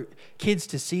important for kids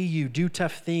to see you do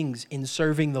tough things in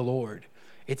serving the Lord.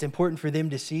 It's important for them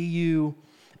to see you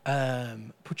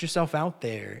put yourself out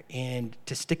there and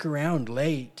to stick around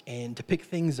late and to pick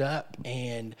things up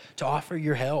and to offer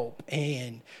your help.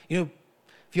 And, if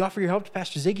you offer your help to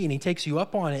Pastor Ziggy and he takes you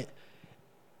up on it,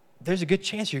 there's a good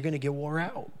chance you're going to get wore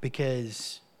out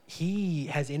because he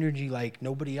has energy like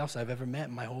nobody else I've ever met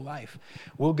in my whole life.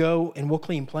 We'll go and we'll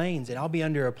clean planes, and I'll be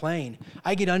under a plane.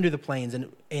 I get under the planes,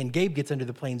 and Gabe gets under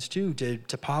the planes too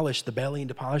to polish the belly and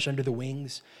to polish under the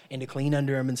wings and to clean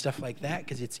under them and stuff like that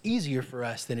because it's easier for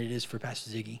us than it is for Pastor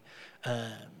Ziggy.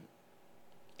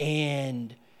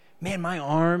 And man, my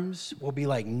arms will be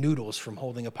like noodles from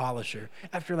holding a polisher.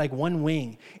 After like one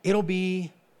wing, I'll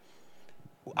be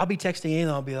texting in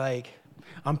and I'll be like,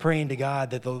 I'm praying to God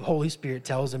that the Holy Spirit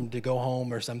tells him to go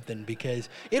home or something because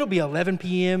it'll be 11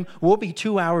 p.m. We'll be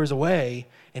 2 hours away.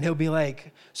 And he'll be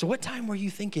like, so what time were you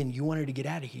thinking you wanted to get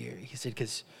out of here? He said,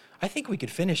 because I think we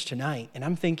could finish tonight. And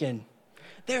I'm thinking,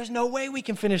 there's no way we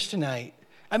can finish tonight.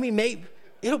 I mean, maybe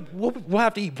we'll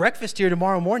have to eat breakfast here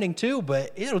tomorrow morning too,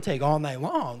 but it'll take all night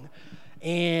long.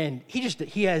 And he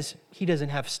doesn't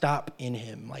have stop in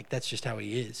him. Like, that's just how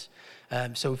he is.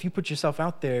 So if you put yourself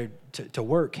out there to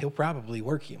work, he'll probably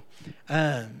work you.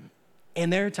 And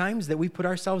there are times that we put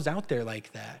ourselves out there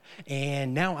like that.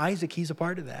 And now Isaac, he's a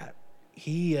part of that.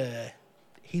 He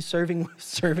He's serving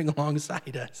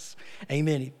alongside us.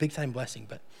 Amen. Big time blessing.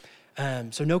 But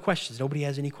so no questions. Nobody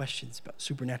has any questions about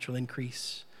supernatural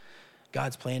increase,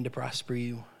 God's plan to prosper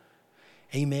you.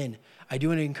 Amen. I do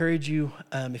want to encourage you,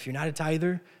 if you're not a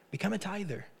tither, become a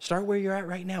tither. Start where you're at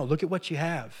right now. Look at what you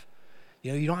have.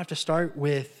 You don't have to start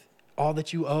with all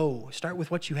that you owe. Start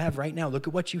with what you have right now. Look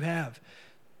at what you have.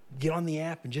 Get on the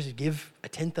app and just give a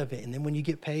tenth of it. And then when you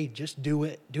get paid, just do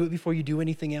it. Do it before you do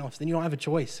anything else. Then you don't have a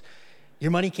choice.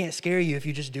 Your money can't scare you if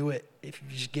you just do it. If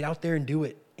you just get out there and do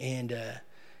it. And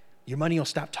your money will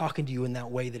stop talking to you in that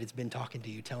way that it's been talking to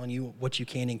you, telling you what you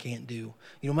can and can't do.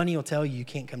 Money will tell you you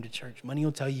can't come to church. Money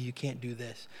will tell you you can't do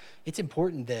this. It's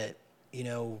important that,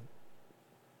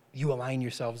 you align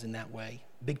yourselves in that way.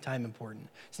 Big time important.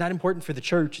 It's not important for the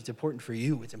church. It's important for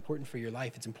you. It's important for your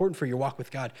life. It's important for your walk with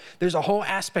God. There's a whole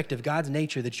aspect of God's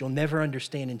nature that you'll never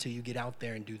understand until you get out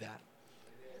there and do that.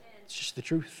 It's just the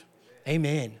truth.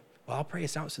 Amen. Well, I'll pray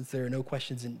us out since there are no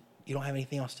questions and you don't have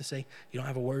anything else to say. You don't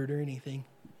have a word or anything.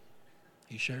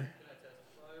 You sure?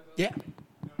 Yeah.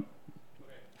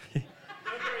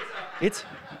 It's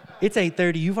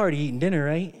 8:30. You've already eaten dinner,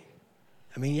 right?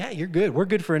 I mean, yeah, you're good. We're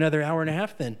good for another hour and a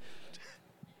half then.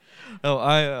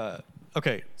 Oh,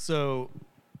 okay, so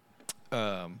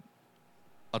I'll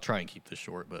try and keep this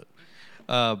short, but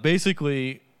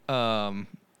basically,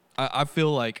 I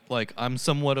feel like I'm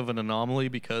somewhat of an anomaly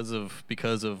because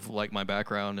of like my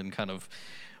background and kind of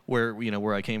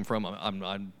where I came from.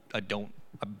 I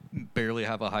barely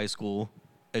have a high school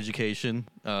education.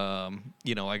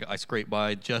 I scraped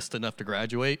by just enough to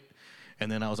graduate,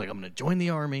 and then I was like, I'm going to join the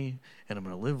Army and I'm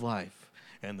going to live life.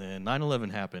 And then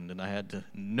 9/11 happened, and I had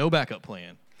no backup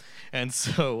plan. And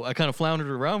so I kind of floundered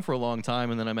around for a long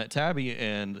time, and then I met Tabby,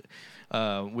 and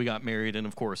we got married. And,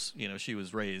 of course, she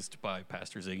was raised by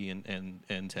Pastor Ziggy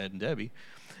and Ted and Debbie.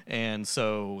 And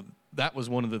so that was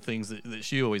one of the things that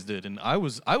she always did. And I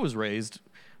was raised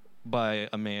by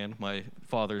a man. My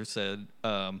father said,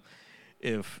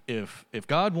 if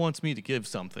God wants me to give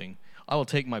something, I will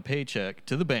take my paycheck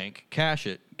to the bank, cash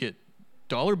it, get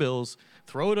dollar bills,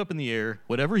 throw it up in the air,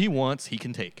 whatever he wants, he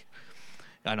can take.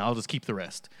 And I'll just keep the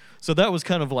rest. So that was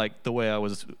kind of like the way I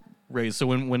was raised. So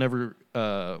whenever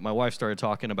my wife started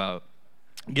talking about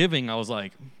giving, I was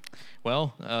like,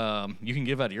 well, you can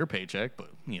give out of your paycheck, but,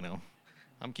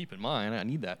 I'm keeping mine. I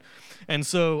need that. And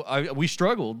so we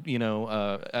struggled,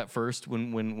 at first.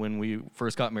 When we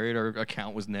first got married, our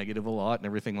account was negative a lot and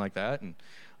everything like that.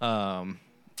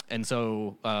 And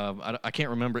so I can't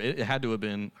remember. It had to have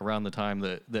been around the time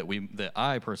that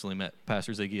I personally met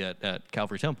Pastor Ziggy at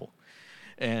Calvary Temple,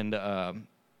 and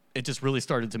it just really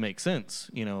started to make sense,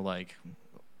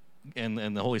 and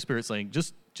the Holy Spirit saying,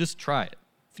 just try it,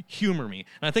 humor me.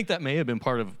 And I think that may have been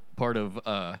part of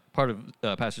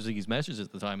Pastor Ziggy's message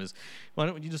at the time is, why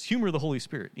don't you just humor the Holy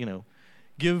Spirit,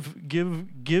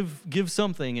 give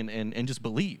something and just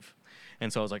believe.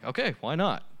 And so I was like, okay, why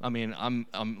not? I mean, I'm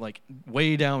like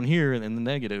way down here in the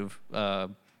negative.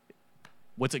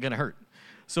 What's it gonna hurt?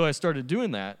 So I started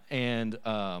doing that, and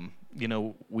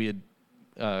we had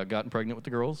gotten pregnant with the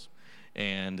girls,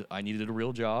 and I needed a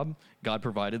real job. God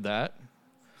provided that.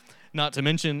 Not to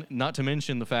mention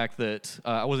the fact that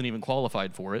I wasn't even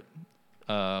qualified for it.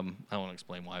 I don't want to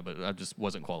explain why, but I just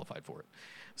wasn't qualified for it.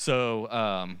 So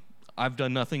I've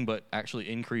done nothing but actually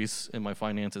increase in my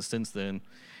finances since then.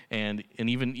 And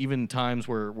even times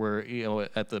where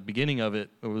at the beginning of it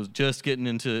was just getting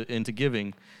into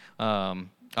giving, I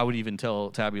would even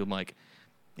tell Tabby, I'm like,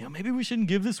 maybe we shouldn't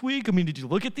give this week. I mean, did you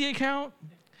look at the account?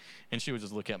 And she would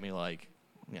just look at me like,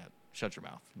 yeah, shut your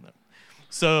mouth.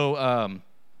 So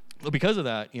because of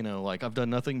that, I've done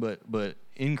nothing but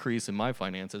increase in my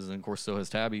finances, and of course so has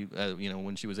Tabby.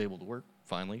 When she was able to work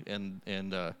finally, and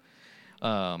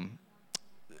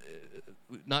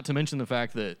not to mention the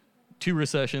fact that 2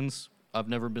 recessions, I've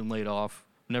never been laid off,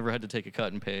 never had to take a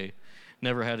cut in pay,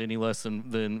 never had any less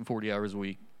than 40 hours a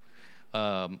week.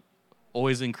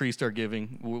 Always increased our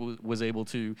giving, was able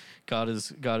to. God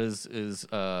is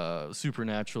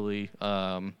supernaturally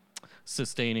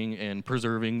sustaining and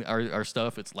preserving our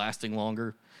stuff. It's lasting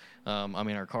longer.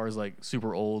 Our car is like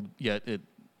super old, yet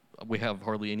we have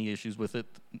hardly any issues with it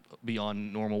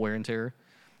beyond normal wear and tear.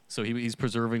 So he's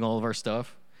preserving all of our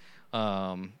stuff.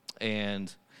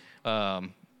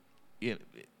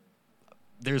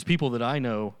 There's people that I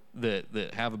know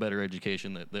that have a better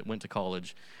education, that went to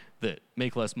college, that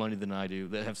make less money than I do,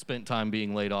 that have spent time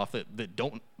being laid off,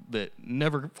 that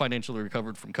never financially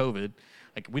recovered from COVID.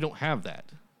 Like, we don't have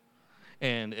that.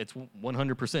 And it's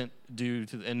 100% due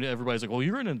to, and everybody's like, well,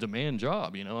 you're in a demand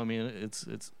job, it's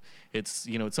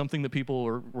something that people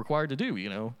are required to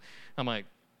do, I'm like,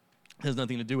 has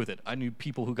nothing to do with it. I knew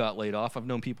people who got laid off. I've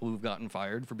known people who've gotten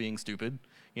fired for being stupid.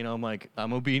 You know, I'm like,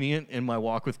 I'm obedient in my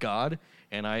walk with God,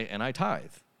 and I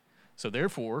tithe. So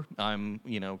therefore, I'm,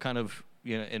 you know, kind of,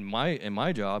 you know, in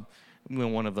my job,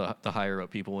 I'm one of the higher up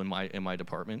people in my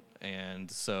department, and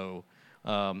so,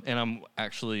 and I'm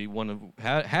actually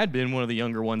had been one of the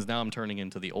younger ones. Now I'm turning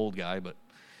into the old guy, but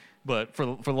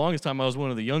for the longest time, I was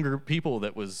one of the younger people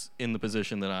that was in the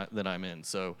position that I'm in.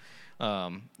 So,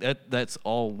 that's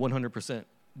all 100%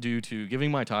 due to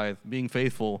giving my tithe, being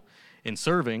faithful in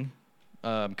serving,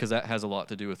 because that has a lot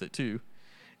to do with it too.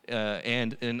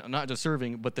 And not just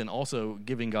serving, but then also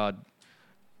giving God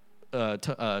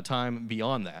time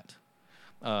beyond that.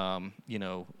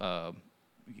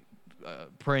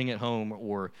 Praying at home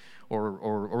or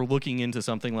looking into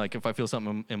something, like if I feel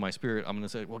something in my spirit, I'm going to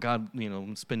say, well, God, you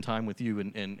know, spend time with you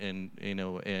and you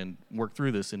know, and work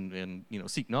through this and you know,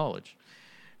 seek knowledge.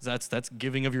 That's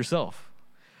giving of yourself.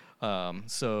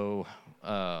 That's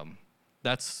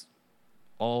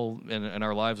all, and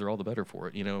our lives are all the better for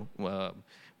it. You know,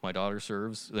 my daughter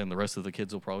serves, and the rest of the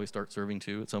kids will probably start serving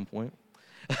too at some point.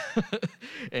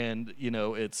 And you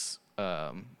know, it's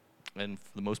and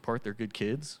for the most part, they're good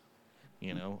kids.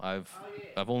 You know, I've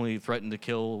only threatened to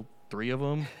kill 3 of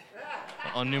them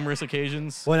on numerous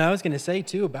occasions. Well, I was going to say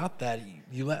too about that.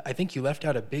 I think you left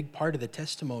out a big part of the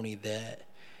testimony that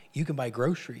you can buy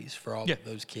groceries for all of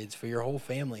those kids, for your whole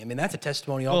family. I mean, that's a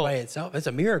testimony all by itself. It's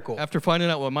a miracle. After finding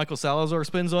out what Michael Salazar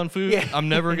spends on food, I'm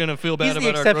never going to feel bad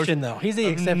about our groceries. He's the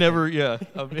exception, though. Never, yeah.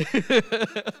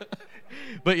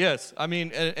 But yes, I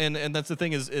mean, and that's the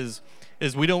thing is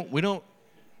we don't.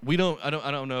 I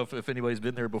don't know if anybody's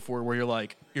been there before, where you're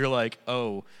like,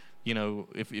 oh, you know,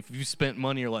 if you spent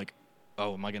money, you're like,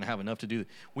 oh, am I going to have enough to do that?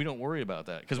 We don't worry about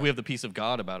that, because we have the peace of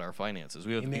God about our finances.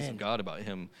 We have the peace of God about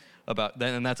Him, about that,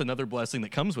 and that's another blessing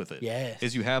that comes with it. Yes,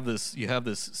 is you have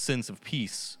this sense of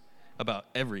peace about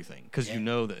everything, because you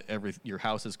know that your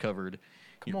house is covered,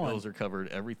 your bills are covered,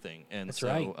 everything, and that's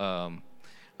so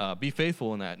right. Be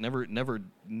faithful in that. Never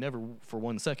for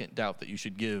 1 second doubt that you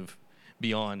should give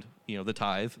beyond, you know, the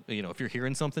tithe. You know, if you're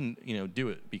hearing something, you know, do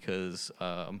it, because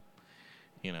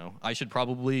you know, I should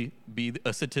probably be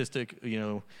a statistic, you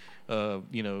know,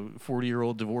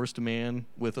 40-year-old divorced man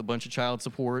with a bunch of child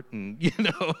support and, you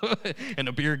know, and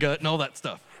a beer gut and all that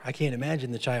stuff. I can't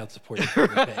imagine the child support that you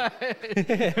would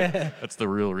pay. That's the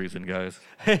real reason, guys.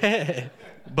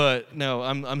 But no,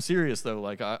 I'm serious though.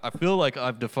 Like I feel like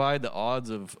I've defied the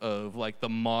odds of like the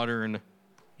modern,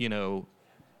 you know,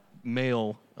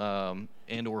 male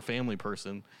and or family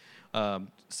person,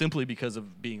 simply because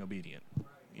of being obedient.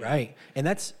 Right. And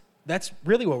that's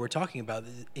really what we're talking about,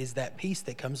 is that peace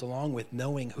that comes along with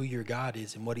knowing who your God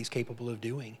is and what He's capable of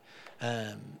doing.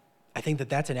 I think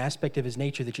that's an aspect of His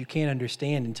nature that you can't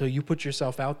understand until you put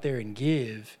yourself out there and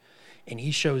give, and He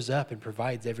shows up and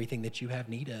provides everything that you have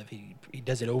need of. He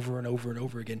does it over and over and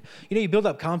over again. You know, you build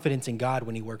up confidence in God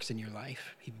when He works in your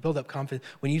life. You build up confidence.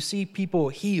 When you see people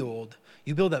healed,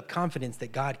 you build up confidence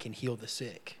that God can heal the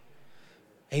sick.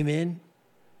 Amen.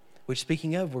 Which,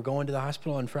 speaking of, we're going to the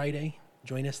hospital on Friday.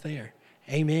 Join us there.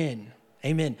 Amen.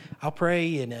 Amen. I'll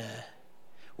pray, and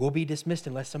we'll be dismissed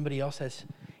unless somebody else has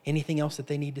anything else that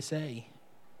they need to say.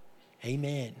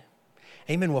 Amen.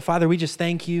 Amen. Well, Father, we just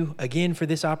thank you again for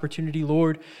this opportunity,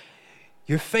 Lord.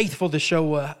 You're faithful to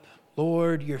show up.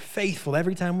 Lord, you're faithful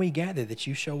every time we gather that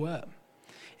you show up.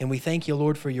 And we thank you,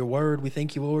 Lord, for your word. We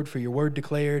thank you, Lord, for your word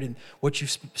declared and what you've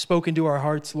spoken to our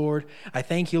hearts, Lord. I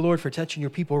thank you, Lord, for touching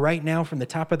your people right now from the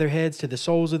top of their heads to the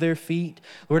soles of their feet.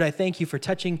 Lord, I thank you for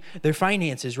touching their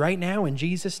finances right now in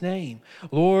Jesus' name.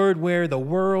 Lord, where the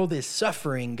world is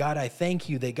suffering, God, I thank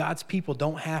you that God's people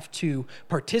don't have to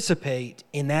participate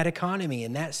in that economy,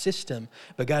 in that system.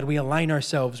 But God, we align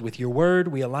ourselves with your word.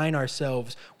 We align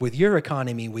ourselves with your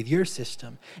economy, with your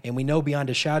system. And we know beyond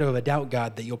a shadow of a doubt,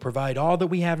 God, that you'll provide all that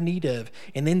we have need of,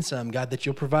 and then some, God, that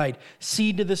you'll provide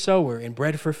seed to the sower and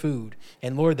bread for food.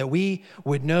 And Lord, that we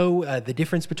would know the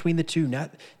difference between the two,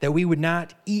 not that we would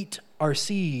not eat our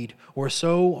seed or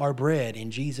sow our bread,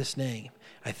 in Jesus' name.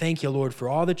 I thank you, Lord, for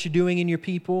all that you're doing in your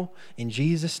people. In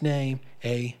Jesus' name,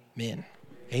 amen.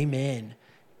 Amen.